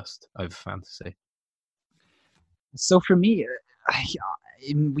first over fantasy. So for me,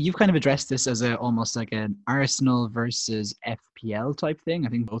 you've kind of addressed this as almost like an Arsenal versus FPL type thing. I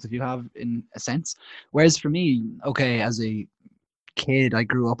think both of you have, in a sense. Whereas for me, okay, as a kid, I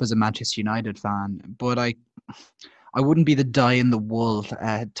grew up as a Manchester United fan, but I wouldn't be the die-in-the-wool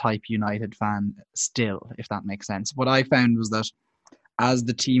type United fan still, if that makes sense. What I found was that as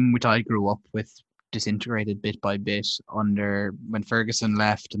the team which I grew up with disintegrated bit by bit under when Ferguson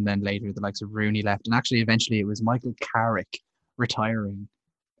left, and then later the likes of Rooney left, and actually eventually it was Michael Carrick retiring,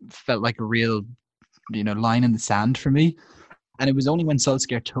 felt like a real line in the sand for me. And it was only when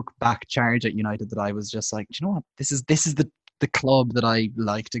Solskjaer took back charge at United that I was just like, do you know what, this is the club that I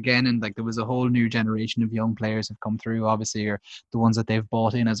liked again. And like, there was a whole new generation of young players have come through, obviously, or the ones that they've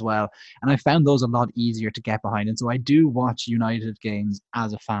bought in as well. And I found those a lot easier to get behind. And so I do watch United games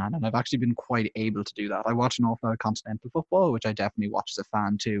as a fan, and I've actually been quite able to do that. I watch an awful lot of continental football, which I definitely watch as a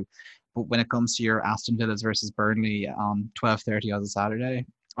fan too. But when it comes to your Aston Villas versus Burnley on 12:30 on a Saturday,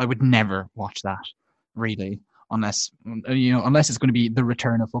 I would never watch that, really, unless it's going to be the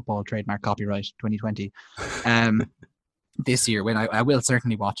return of football, trademark copyright 2020. This year, when I will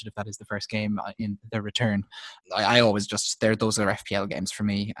certainly watch it if that is the first game in the return. I always those are FPL games for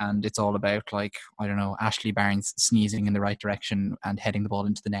me, and it's all about, like, I don't know, Ashley Barnes sneezing in the right direction and heading the ball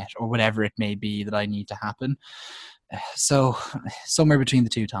into the net, or whatever it may be that I need to happen. So somewhere between the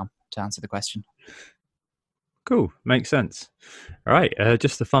two, Tom, to answer the question. Cool, makes sense. All right,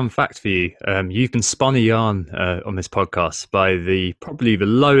 just a fun fact for you. You've been spun a yarn on this podcast by probably the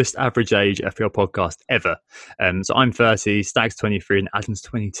lowest average age FPL podcast ever. So I'm 30, Stag's 23, and Adam's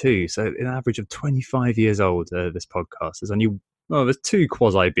 22. So an average of 25 years old, this podcast. There's two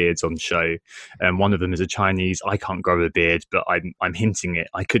quasi-beards on the show. One of them is a Chinese, I can't grow a beard, but I'm hinting it.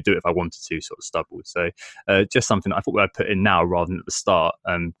 I could do it if I wanted to, sort of stubble. So just something I thought I'd put in now rather than at the start.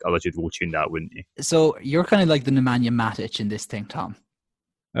 Otherwise you'd all tuned out, wouldn't you? So you're kind of like the Nemanja Matic in this thing, Tom.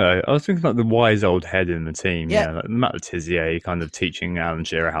 I was thinking about the wise old head in the team. Yeah, like Matt Letizia, kind of teaching Alan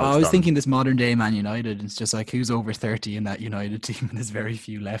Shearer how I was thinking this modern day Man United, and it's just like, who's over 30 in that United team, and there's very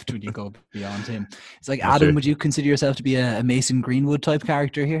few left when you go beyond him. It's like, Adam, true. Would you consider yourself to be a Mason Greenwood type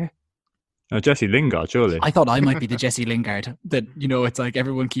character here? Oh, Jesse Lingard, surely. I thought I might be the Jesse Lingard. That, it's like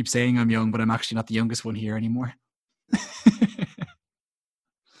everyone keeps saying I'm young, but I'm actually not the youngest one here anymore.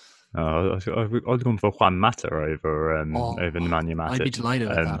 I'd gone for Juan Mata over Nemanja Matic. I'd be delighted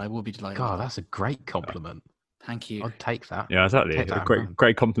with that. I will be delighted. God, that's a great compliment. Thank you. I'd take that. Yeah, exactly. A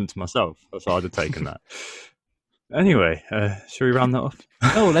great compliment to myself. That's how I'd have taken that. Anyway, should we round that off?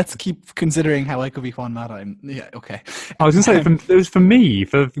 No, let's keep considering how I could be Juan Mata. Yeah, okay. I was going to say, it was for me,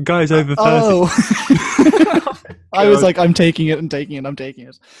 for guys over 30. Oh! I was like, I'm taking it.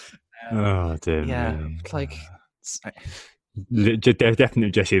 Oh, dear. Yeah, me. like...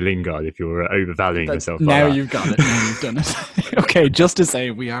 Definitely Jesse Lingard if you're overvaluing yourself. Now like you've got it. Now you've done it. Okay, just to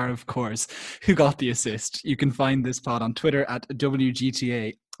say, we are, of course, Who Got the Assist. You can find this pod on Twitter at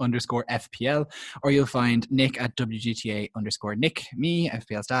WGTA_FPL, or you'll find Nick at WGTA_Nick, me,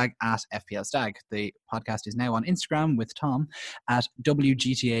 FPL Stag, at FPL Stag. The podcast is now on Instagram with Tom at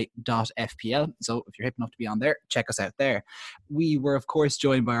WGTA.FPL. So if you're hip enough to be on there, check us out there. We were, of course,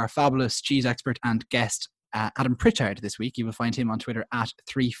 joined by our fabulous cheese expert and guest, Adam Pritchard, this week. You will find him on Twitter at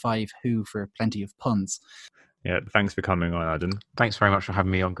 35who for plenty of puns. Yeah, thanks for coming on, Adam. Thanks very much for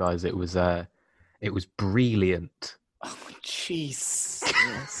having me on, guys. It was brilliant. Oh, jeez.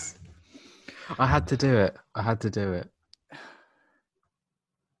 Yes. I had to do it.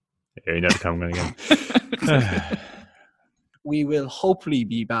 Yeah, you never come again. We will hopefully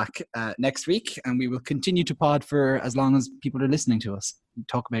be back next week, and we will continue to pod for as long as people are listening to us.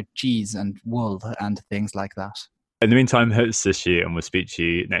 Talk about cheese and wool and things like that. In the meantime, host this year, and we'll speak to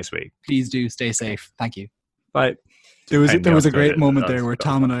you next week. Please do stay safe. Thank you. Bye. There was a great moment there where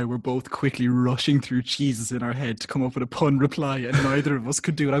Tom and I were both quickly rushing through cheeses in our head to come up with a pun reply, and neither of us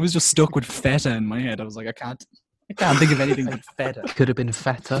could do it. I was just stuck with feta in my head. I was like, I can't think of anything but feta. Could have been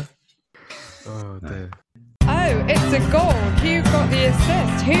feta. Oh dear. Oh, it's a goal. Who got the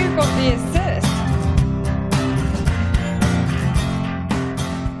assist?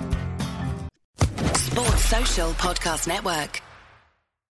 Sports Social Podcast Network.